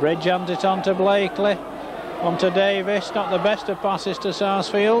 Bridge hands it on to Blakely. On to Davis. Not the best of passes to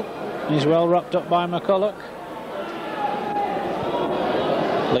Sarsfield. He's well wrapped up by McCulloch.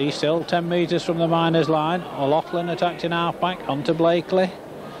 Leigh still 10 metres from the Miners' line. O'Loughlin attacked in half-back. On to Blakely.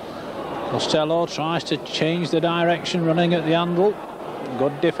 Costello tries to change the direction, running at the handle.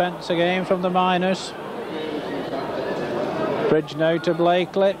 Good defence again from the Miners. Bridge now to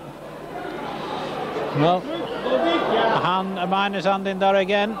Blakely. Well, a Miners' hand in there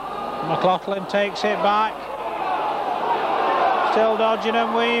again. McLaughlin takes it back. Still dodging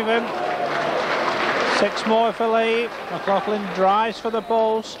and weaving. 6 more for Leigh. McLaughlin drives for the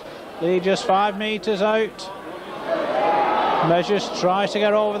post. Leigh just 5 metres out. Measures, tries to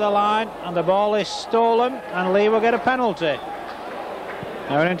get over the line, and the ball is stolen, and Leigh will get a penalty.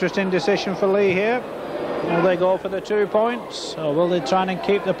 Now an interesting decision for Leigh here. Will they go for the 2 points, or will they try and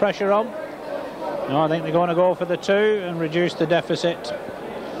keep the pressure on? No, I think they're going to go for the 2 and reduce the deficit.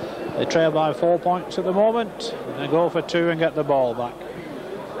 They trail by 4 points at the moment. They go for 2 and get the ball back.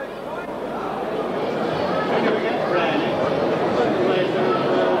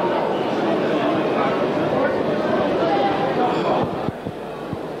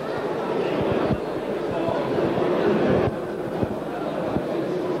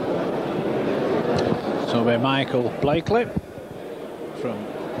 by Michael Blakely from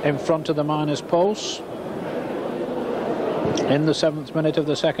in front of the Miners' post in the 7th minute of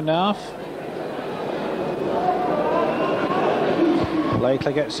the second half.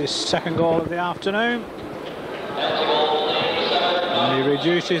 Blakely gets his second goal of the afternoon. And he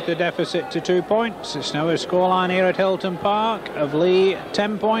reduces the deficit to 2 points. It's now a scoreline here at Hilton Park of Leigh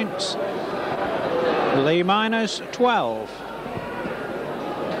 10 points, Leigh Miners 12.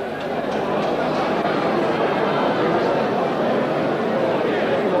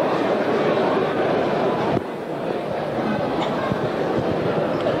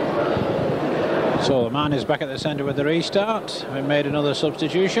 So the Miners back at the centre with the restart. We made another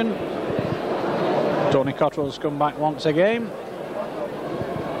substitution. Tony Cottrell's come back once again.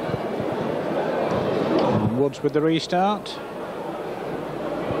 And Woods with the restart.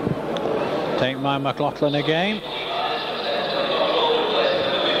 Taken by McLaughlin again.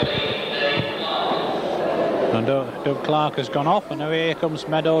 And Doug Clark has gone off, and now here comes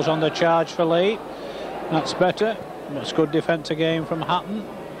Meadows on the charge for Leigh. That's better. That's good defence again from Hatton.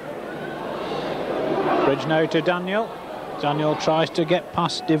 Bridge now to Daniel. Daniel tries to get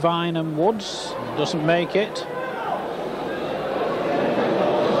past Devine and Woods. Doesn't make it.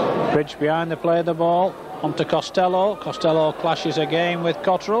 Bridge behind the play of the ball. On to Costello. Costello clashes again with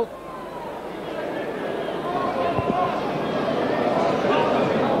Cottrell.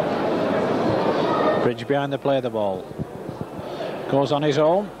 Bridge behind the play of the ball. Goes on his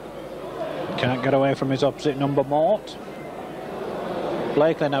own. Can't get away from his opposite number, Mort.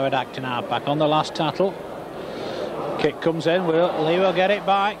 Blakely now at acting half-back on the last tattle. Kick comes in. Leigh will get it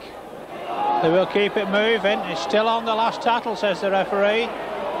back. They will keep it moving. It's still on the last tattle, says the referee.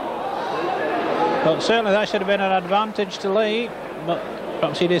 But certainly that should have been an advantage to Leigh. But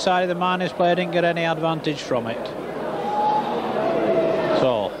perhaps he decided the Miners player didn't get any advantage from it.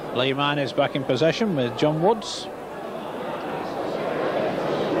 So Leigh Miners back in possession with John Woods.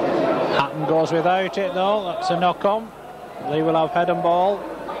 Hatton goes without it though. That's a knock-on. Leigh will have head and ball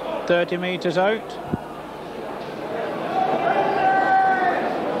 30 metres out.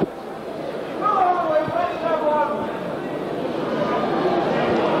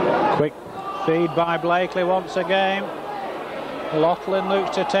 Quick feed by Blakely once again. Laughlin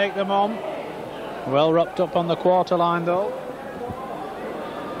looks to take them on. Well wrapped up on the quarter line though.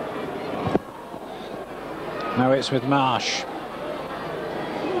 Now it's with Marsh.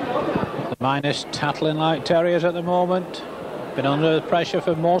 The Miners tattling like terriers at the moment. Been under pressure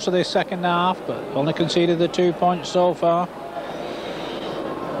for most of this second half, but only conceded the 2 points so far.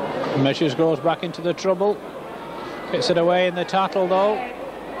 Measures goes back into the trouble. Gets it away in the tattle though.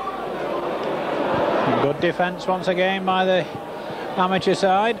 Good defence once again by the amateur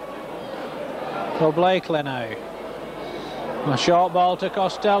side. For Blakely now. A short ball to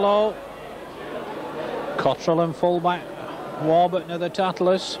Costello. Cottrell and fullback Warburton are the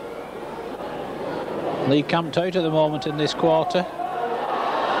tattlers. Leigh camped out at the moment in this quarter.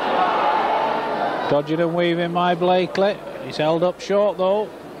 Dodging and weaving by Blakely. He's held up short though.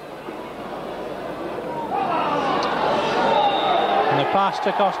 And the pass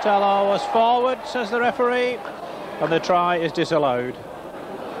to Costello was forward, says the referee, and the try is disallowed.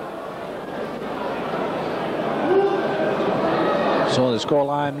 So the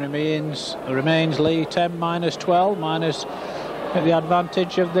scoreline remains Leigh 10, Miners 12. Miners get the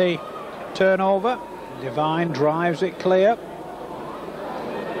advantage of the turnover. Devine drives it clear.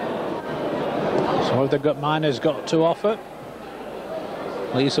 So have the Miners got to offer?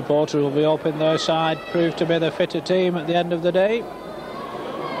 Leigh supporters will be hoping their side prove to be the fitter team at the end of the day.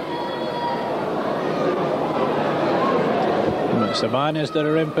 And it's the Miners that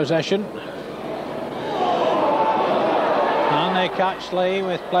are in possession. And they catch Leigh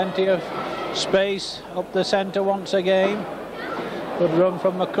with plenty of space up the centre once again. Good run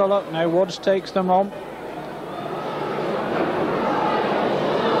from McCulloch. Now Woods takes them on.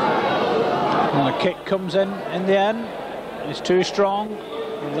 And the kick comes in the end. It's too strong.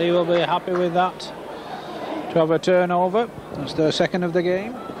 Leigh will be happy with that to have a turnover. That's their second of the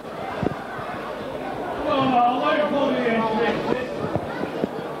game.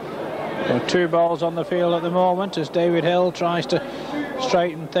 So 2 balls on the field at the moment as David Hill tries to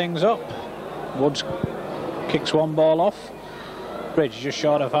straighten things up. Woods kicks 1 ball off. Bridge just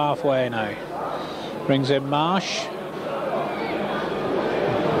short of halfway now. Brings in Marsh.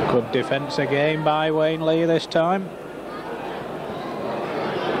 Good defence again by Wayne Leigh this time.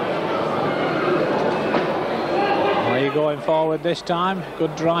 Leigh going forward this time.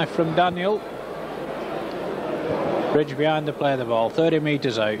 Good drive from Daniel. Bridge behind the play of the ball. 30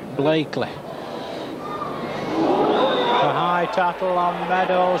 metres out. Blakely. A high tackle on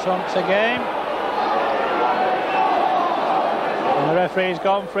Meadows once again. referee's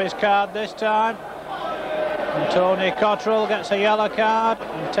gone for his card this time. And Tony Cottrell gets a yellow card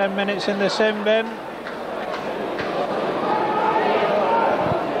and 10 minutes in the sin bin.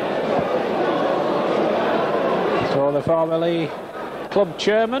 So the former Leigh club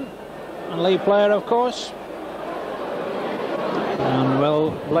chairman and Leigh player, of course. And will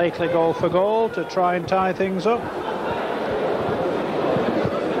Blakely go for goal to try and tie things up?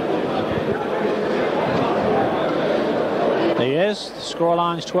 He is. The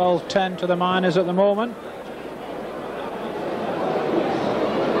scoreline's 12-10 to the Miners at the moment.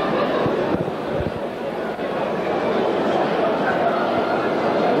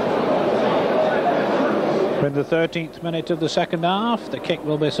 We're in the 13th minute of the second half. The kick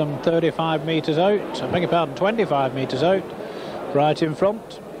will be some 35 metres out. I beg your pardon, 25 metres out. Right in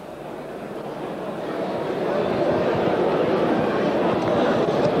front.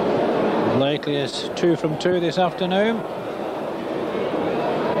 Blakely is 2 from 2 this afternoon.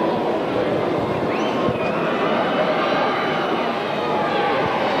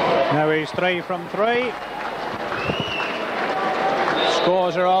 Now he's 3 from 3.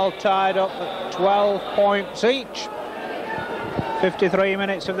 Scores are all tied up at 12 points each. 53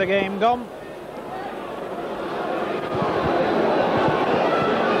 minutes of the game gone.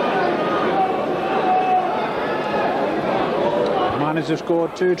 Miners have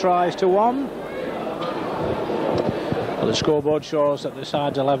scored 2 tries to 1. But the scoreboard shows that the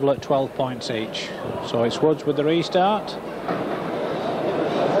sides are level at 12 points each. So it's Woods with the restart.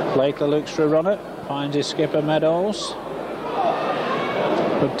 Blakely looks for a runner, finds his skipper Meadows.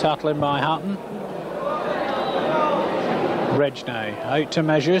 Good tackling by Hatton. Bridge now, out to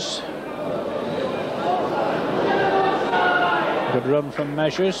Measures. Good run from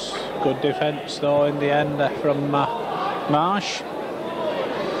Measures. Good defence though in the end from Marsh.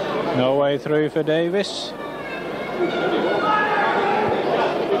 No way through for Davis.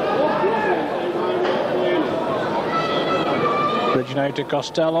 Bridge now to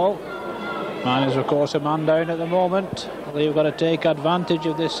Costello. Miners of course a man down at the moment. They've got to take advantage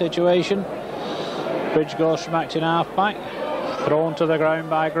of this situation. Bridge goes from acting half back. Thrown to the ground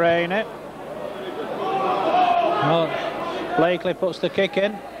by Grainett. Well, Blakely puts the kick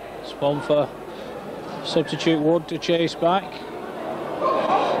in. It's one for substitute Wood to chase back.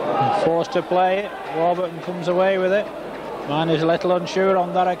 And forced to play it. Warburton comes away with it. Miners a little unsure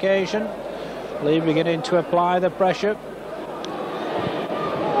on that occasion. Leigh beginning to apply the pressure.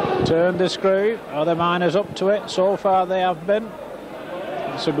 Turn the screw. Are the Miners up to it? So far they have been.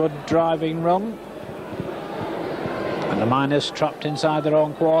 It's a good driving run. And the Miners trapped inside their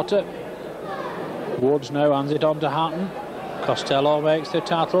own quarter. Woods now hands it on to Hatton. Costello makes the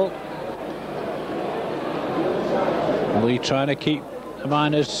tackle. Leigh trying to keep the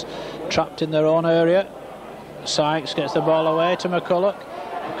Miners trapped in their own area. Sykes gets the ball away to McCulloch.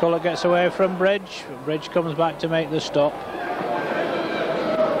 McCulloch gets away from Bridge. Bridge comes back to make the stop.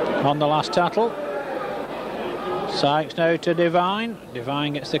 On the last tackle. Sykes now to Devine.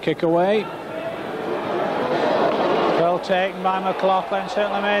 Devine gets the kick away. Well taken by McLaughlin.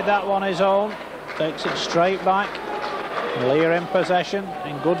 Certainly made that one his own. Takes it straight back. Leigh in possession.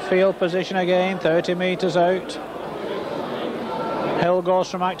 In good field position again. 30 metres out. Hill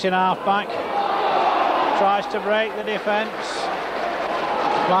goes from acting half back. Tries to break the defence.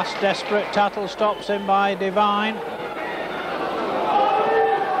 Last desperate tackle stops him by Devine.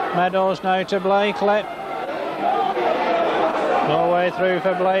 Meadows now to Blakely. No way through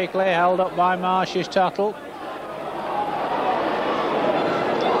for Blakely, held up by Marsh's tackle.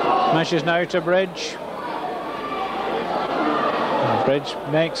 Measures now to Bridge. Bridge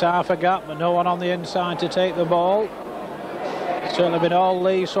makes half a gap, but no one on the inside to take the ball. It's certainly been all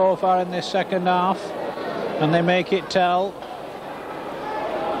Leigh so far in this second half, and they make it tell.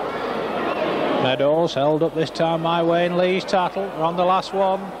 Meadows held up this time by Wayne Lee's tackle. We're on the last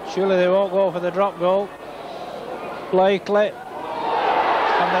one. Surely they won't go for the drop goal. Blakely.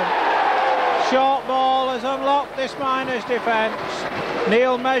 And the short ball has unlocked this Miners defence.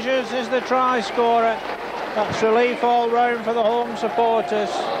 Neil Measures is the try scorer. That's relief all round for the home supporters.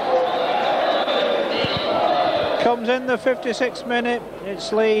 Comes in the 56th minute.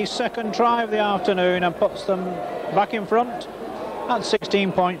 It's Leigh's second try of the afternoon and puts them back in front at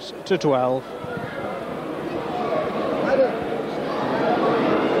 16 points to 12.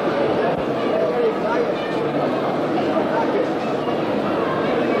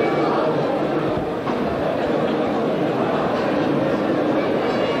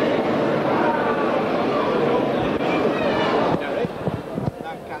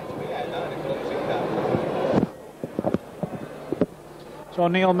 So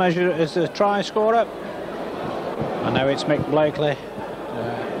Neil Measure is the try scorer, And now it's Mick Blakely.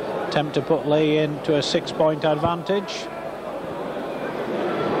 Attempt to put Leigh into a 6-point advantage.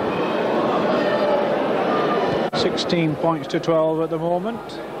 16 points to 12 at the moment.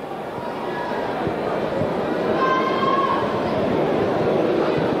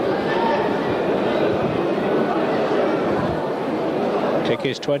 Kick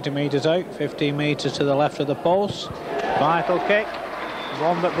is 20 metres out, 15 metres to the left of the post. Vital kick,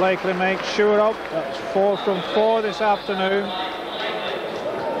 one that Blakely makes sure of. That's 4 from 4 this afternoon.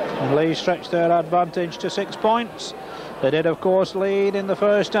 And Leigh stretched their advantage to 6 points. They did, of course, lead in the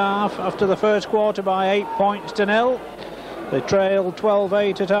first half after the first quarter by 8 points to 0. They trailed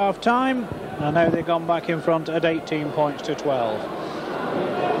 12-8 at half-time, and now they've gone back in front at 18 points to 12.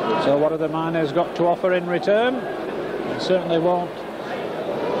 So what have the Miners got to offer in return? They certainly won't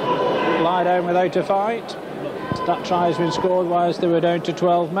lie down without a fight. But that try has been scored whilst they were down to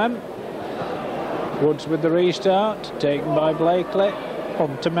 12 men. Woods with the restart, taken by Blakely.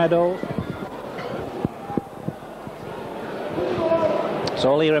 On to Meadows.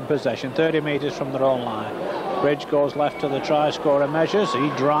 So Leigh in possession, 30 metres from their own line. Bridge goes left to the try scorer measures. He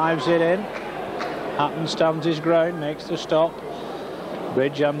drives it in. Hatton stands his ground, makes the stop.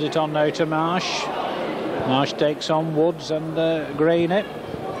 Bridge hands it on now to Marsh. Marsh takes on Woods and Green it.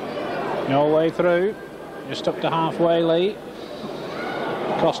 No way through. Just up to halfway, Leigh.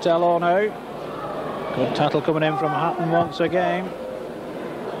 Costello now. Good tackle coming in from Hatton once again.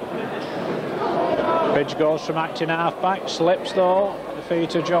 Bridge goes from acting half-back, slips though, the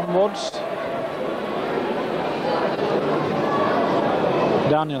feet of John Woods.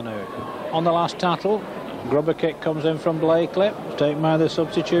 Daniel now on the last tackle. Grubber kick comes in from Blakely, taken by the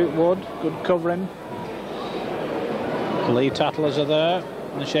substitute Wood. Good covering. Leigh tattlers are there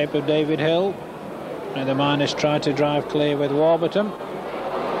in the shape of David Hill. Now the Miners try to drive clear with Warburton.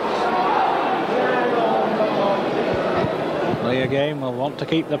 Leigh again will want to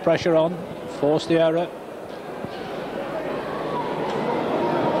keep the pressure on, force the error.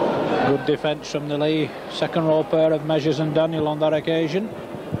 Good defence from the Leigh second row pair of Measures and Daniel on that occasion.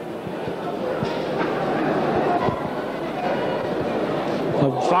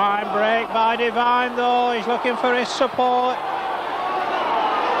 A fine break by Devine though, he's looking for his support.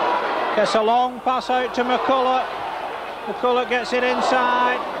 Gets a long pass out to McCulloch. McCulloch gets it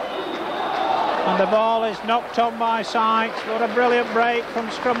inside. And the ball is knocked on by Sykes. What a brilliant break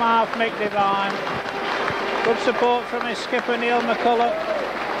from scrum half Mick Devine. Good support from his skipper Neil McCulloch.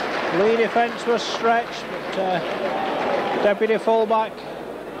 Leigh defence was stretched, but deputy fullback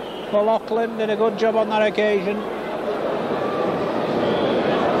O'Loughlin did a good job on that occasion.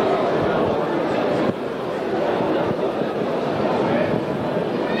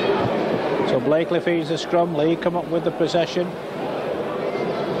 So Blakely feeds the scrum. Leigh come up with the possession.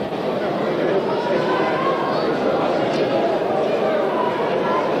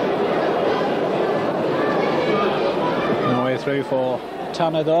 Through for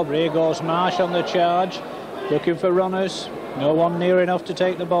Tanner though. Here goes Marsh on the charge, looking for runners. No one near enough to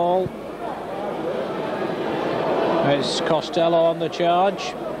take the ball. It's Costello on the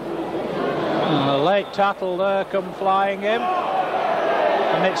charge. A late tackle there come flying in,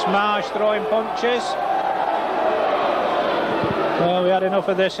 and it's Marsh throwing punches. Well, we had enough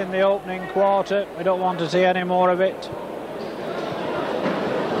of this in the opening quarter. We don't want to see any more of it.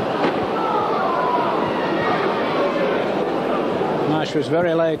 Marsh was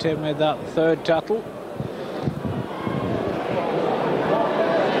very late in with that third tackle.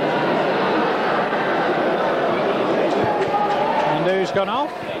 And who's gone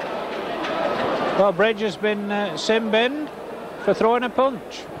off? Well, Bridge has been sin-binned for throwing a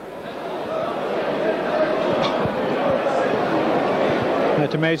punch.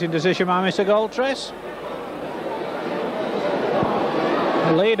 That amazing decision by Mr. Goldtrace.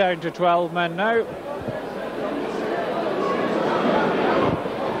 Leigh down to 12 men now.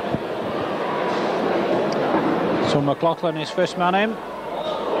 So McLaughlin is first man in,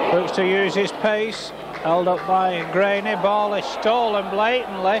 looks to use his pace, held up by Graney. Ball is stolen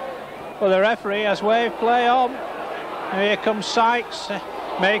blatantly, but the referee has waved play on. And here comes Sykes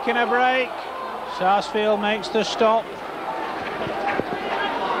making a break. Sarsfield makes the stop.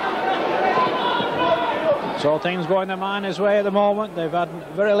 So things going the Miners' way at the moment. They've had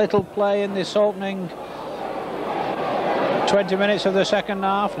very little play in this opening 20 minutes of the second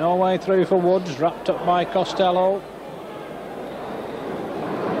half. No way through for Woods, wrapped up by Costello.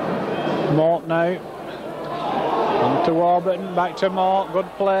 Mort now. On to Warburton, back to Mort, good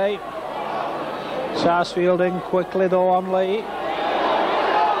play. Sarsfield in quickly though on Leigh.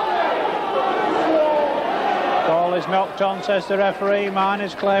 Ball is knocked on, says the referee.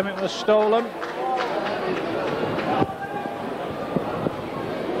 Miners claim it was stolen.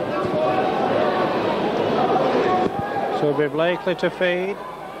 Will be Blakely to feed.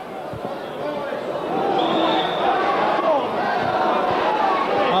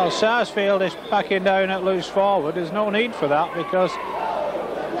 Well, Sarsfield is backing down at loose forward. There's no need for that because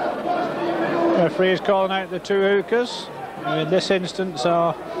the referee is calling out the two hookers. In this instance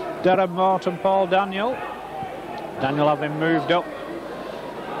are Darren Mort and Paul Daniel. Daniel having moved up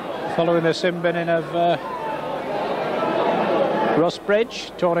following the sin binning of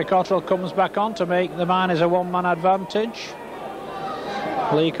Rusbridge. Tony Cottrell comes back on to make the Miners a one-man advantage.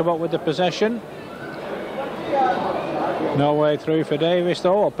 Leigh come up with the possession. No way through for Davis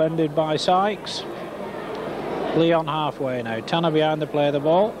though, upended by Sykes. Leigh on halfway now. Tanner behind the play of the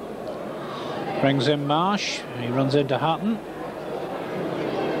ball. Brings in Marsh. He runs into Hatton.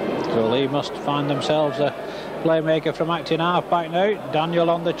 So Leigh must find themselves a playmaker from acting half-back now. Daniel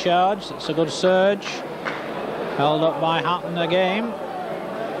on the charge. It's a good surge. Held up by Hatton again.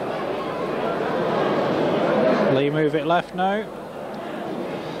 Leigh move it left now.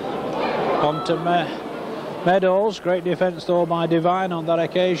 On to Meadows. Great defence though by Devine on that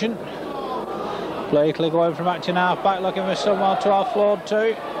occasion. Blakely going from acting half-back, looking for someone to offload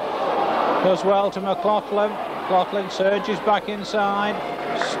to. Does well to McLaughlin. McLaughlin surges back inside.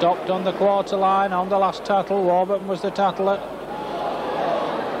 Stopped on the quarter line on the last tattle. Warburton was the tattler.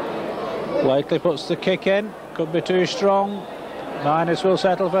 Blakely puts the kick in. Could be too strong. Miners will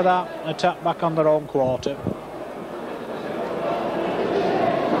settle for that. Attack back on their own quarter.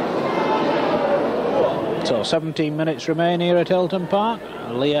 So 17 minutes remain here at Hilton Park.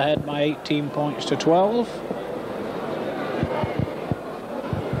 Leigh ahead by 18 points to 12.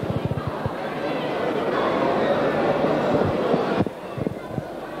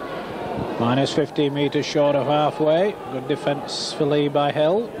 Miners 15 metres short of halfway. Good defence for Leigh by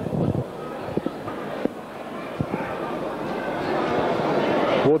Hill.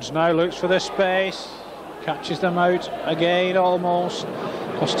 Woods now looks for the space. Catches them out again almost.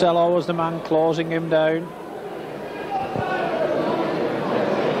 Costello was the man closing him down.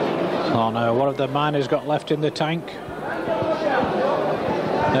 Oh no, what have the Miners got left in the tank?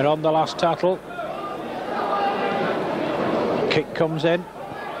 They're on the last tattle. Kick comes in.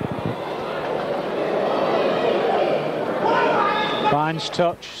 Finds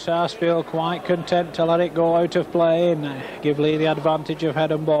touch. Sarsfield quite content to let it go out of play and give Leigh the advantage of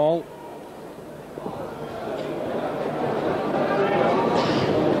head and ball.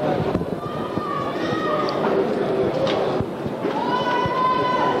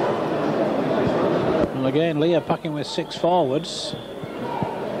 Well, again, Leigh are packing with 6 forwards.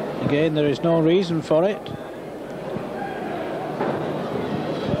 Again, there is no reason for it.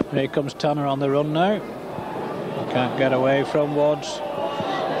 Here comes Tanner on the run now. Can't get away from Woods.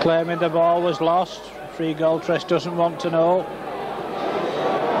 Claiming the ball was lost. Free Goldtress doesn't want to know.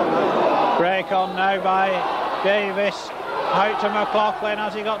 Break on now by Davis. Out to McLaughlin.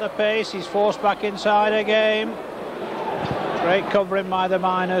 Has he got the pace? He's forced back inside again. Great covering by the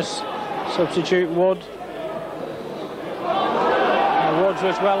Miners. Substitute Wood. Woods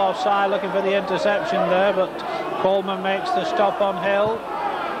was well offside, looking for the interception there, but Coleman makes the stop on Hill.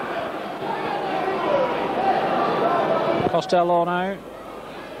 Costello now.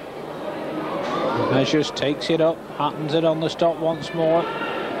 Measures, takes it up, happens it on the stop once more.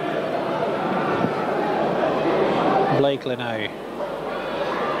 Blakely now.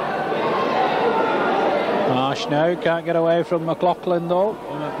 Marsh now, can't get away from McLaughlin though.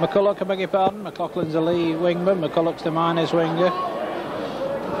 McCulloch, I beg your pardon. McLaughlin's the Leigh wingman, McCulloch's the Miners winger.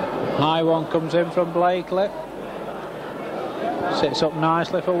 High one comes in from Blakely. Sits up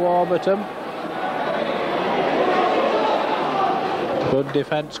nicely for Warburton. Good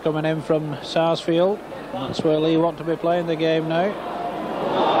defence coming in from Sarsfield. That's where Leigh want to be playing the game now.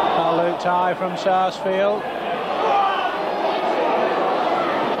 That looked high from Sarsfield.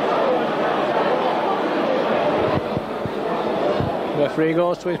 Referee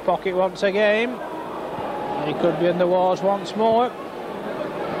goes to his pocket once again. He could be in the wars once more.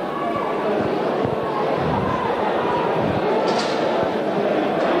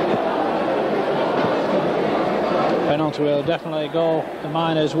 Penalty will definitely go the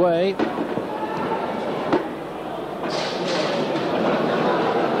Miners' way.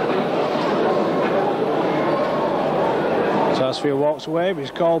 Sarsfield walks away, but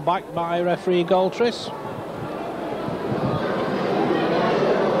he's called back by referee Goldtress.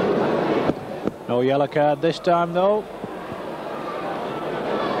 No yellow card this time though.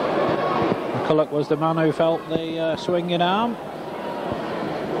 McCulloch was the man who felt the swinging arm.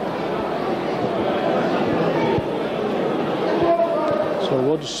 So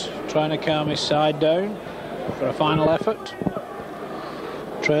Woods trying to calm his side down for a final effort.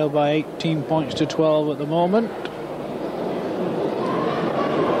 Trailed by 18 points to 12 at the moment.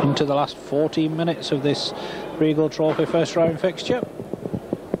 Into the last 14 minutes of this Regal Trophy first round fixture.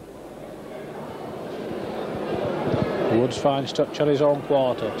 Woods finds touch on his own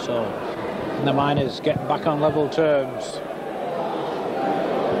quarter, so the Miners get back on level terms.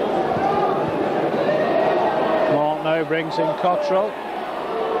 Mort now brings in Cottrell.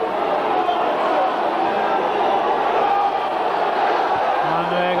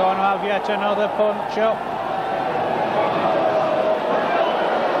 And they're going to have yet another punch up.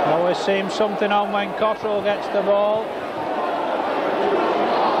 Always seems something on when Cottrell gets the ball.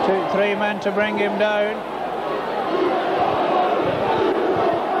 2-3 men to bring him down.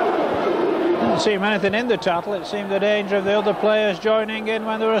 Didn't seem anything in the tackle. It seemed the danger of the other players joining in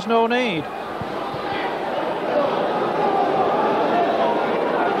when there was no need.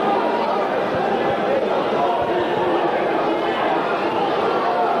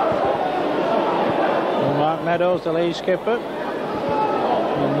 Mark Meadows, the Leigh skipper.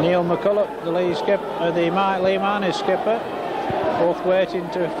 And Neil McCulloch, the Leigh Miners skipper, both waiting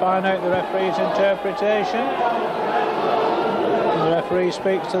to find out the referee's interpretation. The referee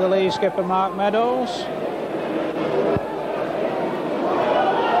speaks to the Leigh skipper, Mark Meadows.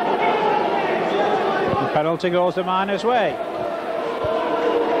 The penalty goes the Miners' way.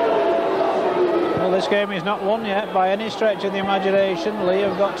 Well, this game is not won yet by any stretch of the imagination. Leigh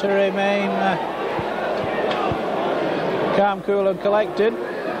have got to remain calm, cool and collected,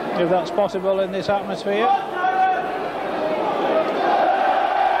 if that's possible in this atmosphere.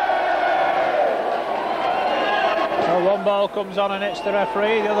 So one ball comes on and hits the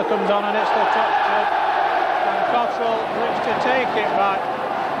referee, the other comes on and hits the top club, and Cottrell looks to take it back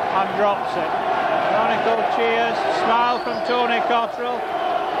and drops it. Ironical cheers, smile from Tony Cottrell.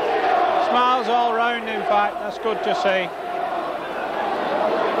 Smiles all round, in fact, that's good to see.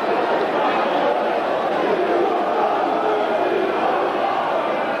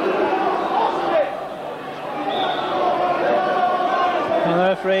 The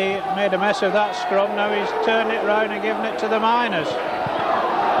referee made a mess of that scrum. Now he's turned it round and given it to the Miners.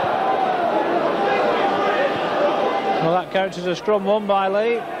 Well, that counts as a scrum won by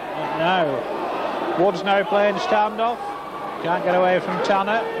Leigh. But now Woods now playing standoff. Can't get away from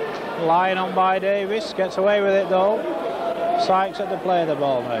Tanner. Lying on by Davis. Gets away with it though. Sykes at the play of the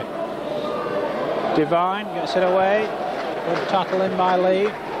ball now. Devine gets it away. Good tackle in by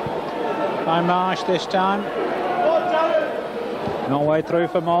Leigh. By Marsh this time. No way through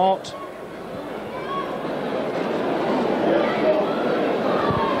for Mort.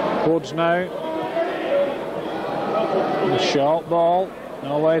 Woods now. The short ball.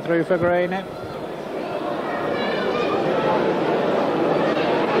 No way through for Greeny.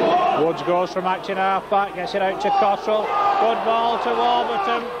 Woods goes from acting half back, gets it out to Cottrell. Good ball to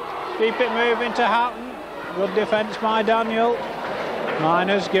Warburton. Keep it moving to Hatton. Good defence by Daniel.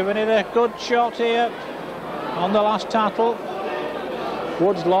 Miners giving it a good shot here on the last tackle.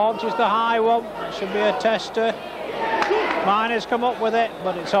 Woods launches the high one. That should be a tester. Miners come up with it,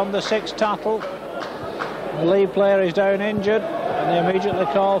 but it's on the sixth tackle. The Leigh player is down injured, and they immediately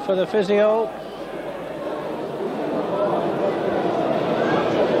call for the physio.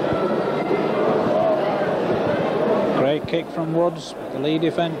 Great kick from Woods. The Leigh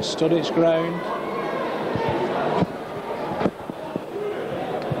defence stood its ground.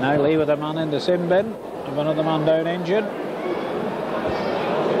 Now Leigh with a man in the sin bin, with another man down injured.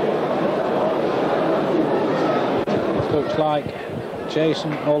 Looks like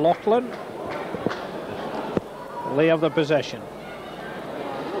Jason O'Loughlin. Leigh have the possession,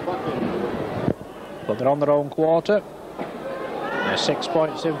 but they're on their own quarter. They're 6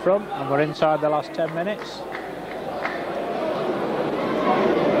 points in front, and we're inside the last 10 minutes.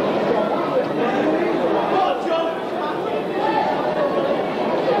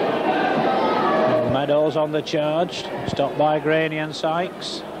 Meadows on the charge, stopped by Greany and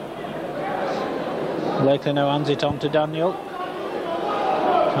Sykes. Blakely now hands it on to Daniel.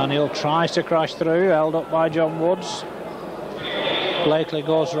 Daniel tries to crash through, held up by John Woods. Blakely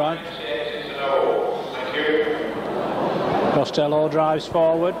goes right. Costello drives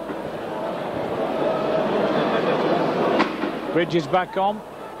forward. Bridges back on.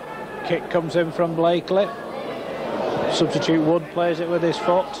 Kick comes in from Blakely. Substitute Wood plays it with his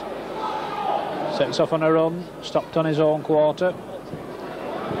foot. Sets off on a run, stopped on his own quarter.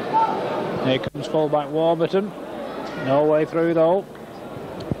 Here comes fullback Warburton. No way through though.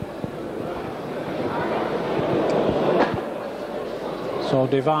 So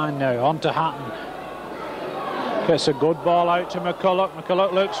Devine now, on to Hatton. Gets a good ball out to McCulloch.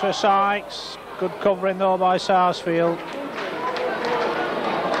 McCulloch looks for Sykes. Good covering though by Sarsfield.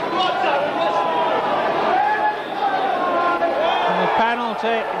 And the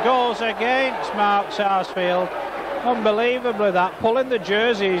penalty goes against Mark Sarsfield. Unbelievably, that pulling the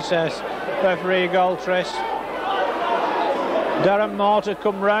jersey, says referee Goldtrist. Darren Moore to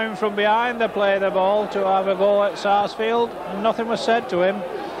come round from behind the play the ball to have a go at Sarsfield. Nothing was said to him.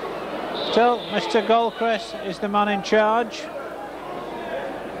 Still, Mr. Goldcrest is the man in charge.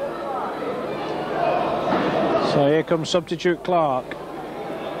 So here comes substitute Clark.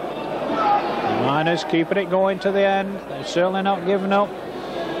 The Miners keeping it going to the end. They've certainly not given up.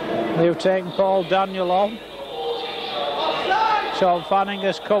 They've taken Paul Daniel on. Sean Fanning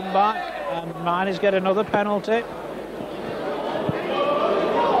has come back, and Miners get another penalty.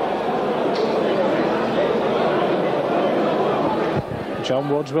 John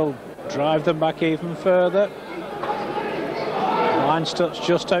Woods will drive them back even further. Line touch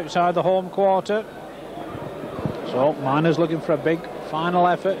just outside the home quarter. So Miners looking for a big final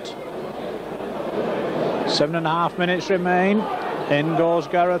effort. 7.5 minutes remain. In goes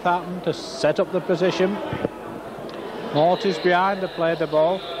Gareth Hatton to set up the position. Mortis behind to play the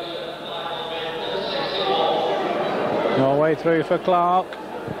ball. No way through for Clark.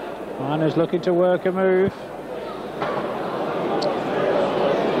 Miners looking to work a move.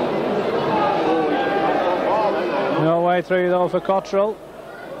 No way through though for Cottrell.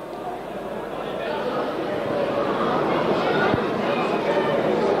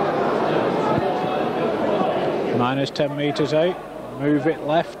 Miners 10 metres out. Move it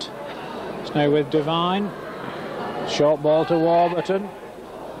left. It's now with Devine. Short ball to Warburton.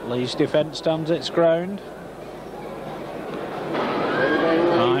 Lee's defence stands its ground.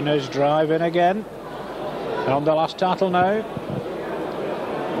 Miners driving again. On the last tattle now.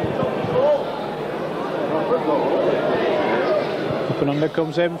 Up and under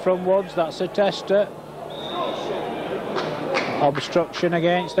comes in from Woods. That's a tester. Obstruction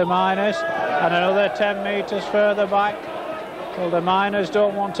against the Miners. And another 10 metres further back. Well, the Miners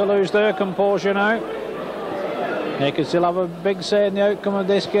don't want to lose their composure now. They can still have a big say in the outcome of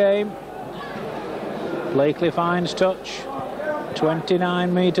this game. Blakely finds touch.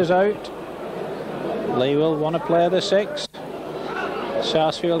 29 metres out. Lee will want to play the 6.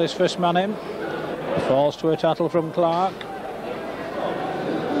 Sarsfield is first man in. Falls to a tattle from Clark.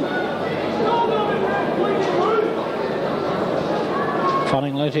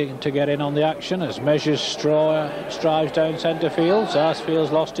 Fanning looking to get in on the action as Measures strives down centre field.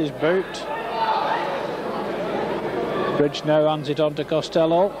 Sarsfield's lost his boot. Bridge now hands it on to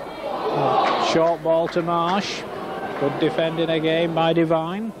Costello. Short ball to Marsh. Good defending again by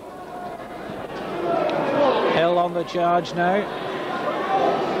Devine. Hill on the charge now.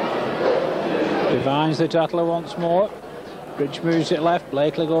 Devine's the tattler once more. Bridge moves it left.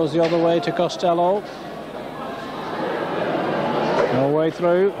 Blakely goes the other way to Costello. No way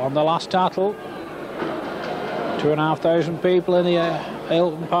through on the last tattle. 2,500 people in the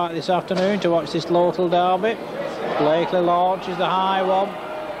Hilton Park this afternoon to watch this local derby. Blakely launches the high one.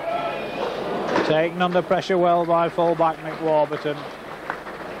 Taken under pressure well by fullback Mick Warburton.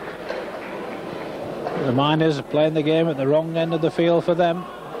 The Miners are playing the game at the wrong end of the field for them.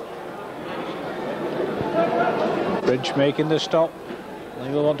 Bridge making the stop.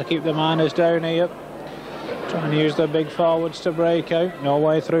 They will want to keep the Miners down here. Trying to use their big forwards to break out. No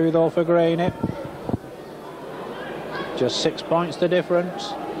way through though for Graney. Just 6 points the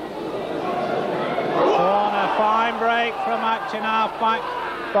difference. Oh, a fine break from acting half-back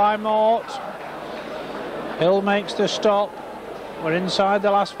by Mort. Hill makes the stop. We're inside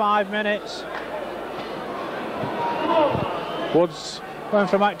the last 5 minutes. Woods going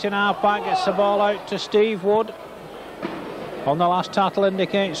from acting half-back, gets the ball out to Steve Wood. On the last tattle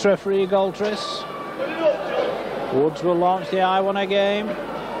indicates referee Goldtrist. Woods will launch the high one again.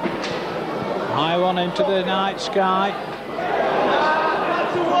 High one into the night sky.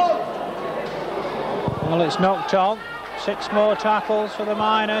 Well, it's knocked on. 6 more tackles for the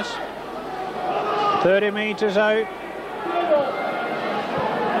Miners. 30 metres out.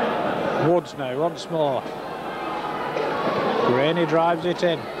 Woods now once more. Graney drives it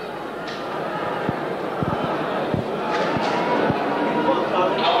in.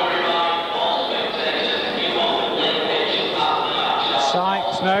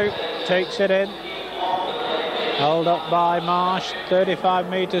 Sykes now takes it in. Held up by Marsh, 35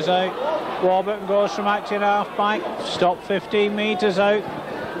 metres out. Warburton goes from acting half-back, stop 15 metres out.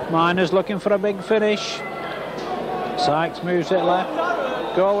 Miners looking for a big finish. Sykes moves it left.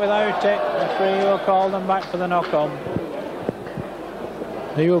 Go without it. The referee will call them back for the knock-on.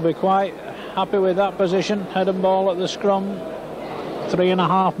 He will be quite happy with that position. Head and ball at the scrum.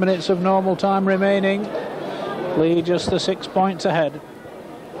 3.5 minutes of normal time remaining. Lee just the 6 points ahead.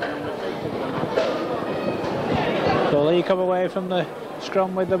 So Leigh come away from the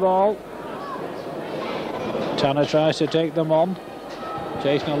scrum with the ball. Tanner tries to take them on.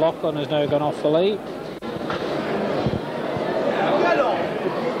 Jason O'Loughlin has now gone off for Leigh.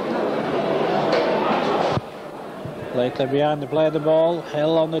 Blakely behind to play the ball.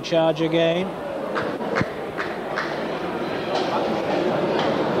 Hill on the charge again.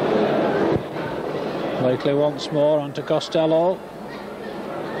 Blakely once more onto Costello.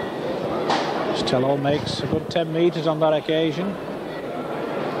 Costello makes a good 10 metres on that occasion.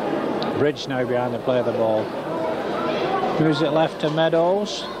 Bridge now behind to play the ball. Moves it left to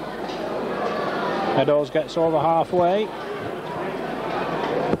Meadows. Meadows gets over halfway.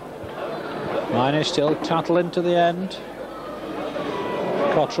 Miners still tattling to the end.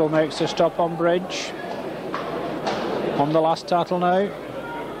 Cottrell makes the stop on Bridge. On the last tattle now.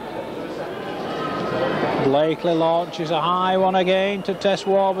 Blakely launches a high one again to test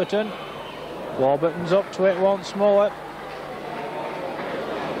Warburton. Warburton's up to it once more.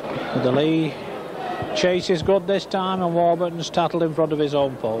 But the Leigh chase is good this time, and Warburton's tattled in front of his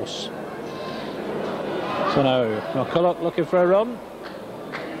own post. So now McCulloch looking for a run.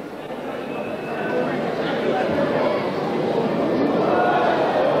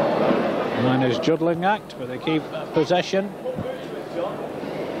 Miners juddling act, but they keep possession.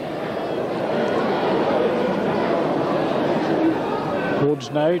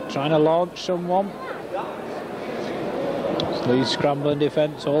 Woods now trying to launch someone. Lee's scrambling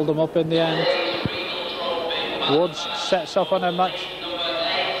defence, hold them up in the end. Woods sets up on a match.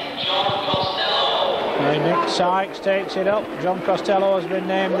 Nick Sykes takes it up. John Costello has been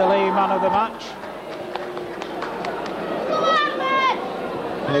named the Leigh man of the match.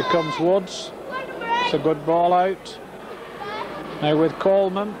 Here comes Woods. It's a good ball out. Now with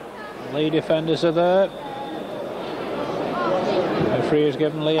Coleman. Leigh defenders are there. The referee has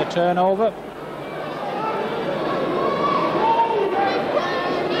given Leigh a turnover.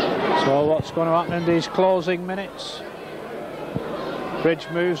 So what's going to happen in these closing minutes? Bridge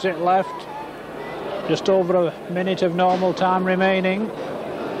moves it left. Just over a minute of normal time remaining.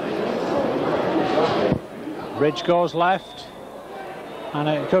 Bridge goes left. And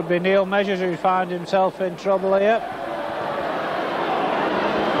it could be Neil Measures who found himself in trouble here.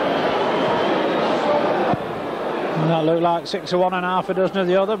 And that looked like 6 of one and half a dozen of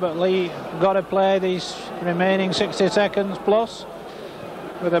the other, but Leigh got to play these remaining 60 seconds plus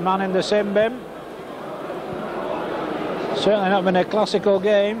with a man in the sin bin. Certainly not been a classical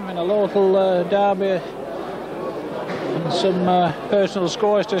game, in a local derby and some personal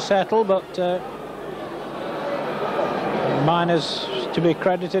scores to settle, but Miners to be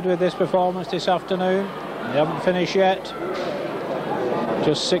credited with this performance this afternoon. They haven't finished yet,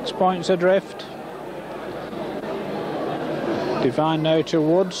 just 6 points adrift. Devine now to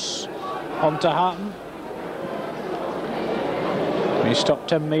Woods, on to Hatton. He stopped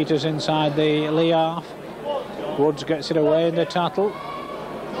 10 metres inside the Leigh half. Woods gets it away in the tattle.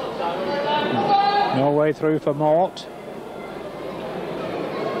 No way through for Mort.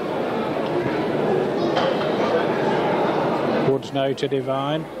 Woods now to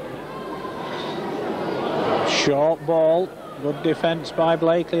Devine. Short ball. Good defence by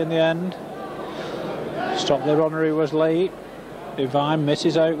Blakely in the end. Stopped the runner who was Leigh. Devine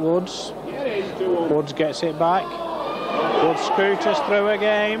misses out Woods. Woods gets it back. Woods scooters through a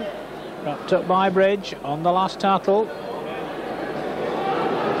game. Wrapped up by Bridge on the last tattle.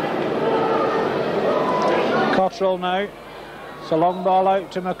 Cottrell now. It's a long ball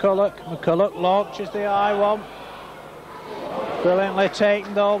out to McCulloch. McCulloch launches the high one. Brilliantly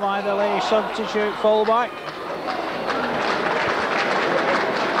taken though by the Leigh substitute fullback.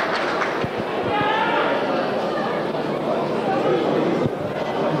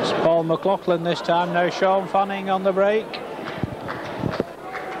 It's Paul McLaughlin this time, now Sean Fanning on the break.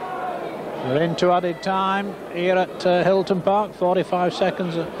 We're into added time here at Hilton Park, 45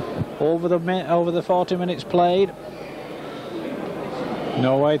 seconds over the 40 minutes played.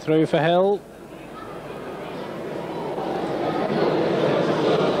 No way through for Hill.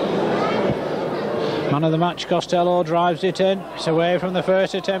 Man of the match, Costello drives it in. It's away from the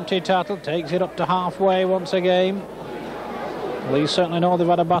first attempted tattle, takes it up to halfway once again. Leigh certainly know they've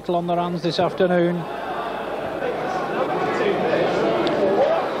had a battle on their hands this afternoon.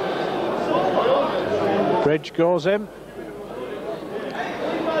 Bridge goes in.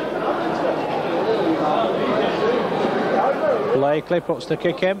 Blakely puts the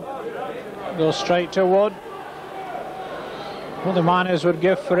kick in. Goes straight to Wood. Well, the Miners would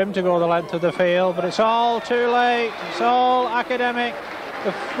give for him to go the length of the field, but it's all too late. It's all academic.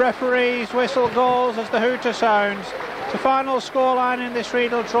 The referee's whistle goes as the hooter sounds. The final scoreline in this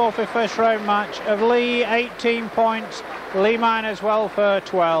Regal Trophy first round match of Leigh 18 points, Leigh Miners Welfare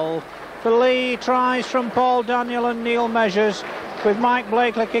 12. For Leigh, tries from Paul Daniel and Neil Measures, with Mike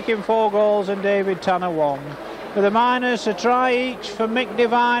Blakely kicking 4 goals and David Tanner 1. For the Miners, a try each for Mick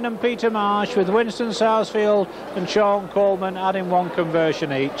Devine and Peter Marsh, with Winston Sarsfield and Sean Coleman adding 1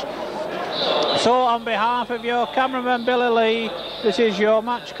 conversion each. So on behalf of your cameraman Billy Lee, this is your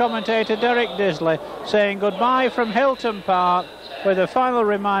match commentator Derek Disley saying goodbye from Hilton Park with a final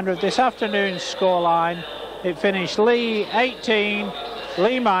reminder of this afternoon's scoreline. It finished Leigh 18,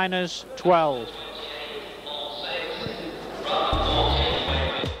 Leigh Miners 12.